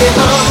mama, get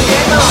mama,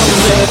 get mama,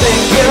 say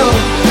thank you.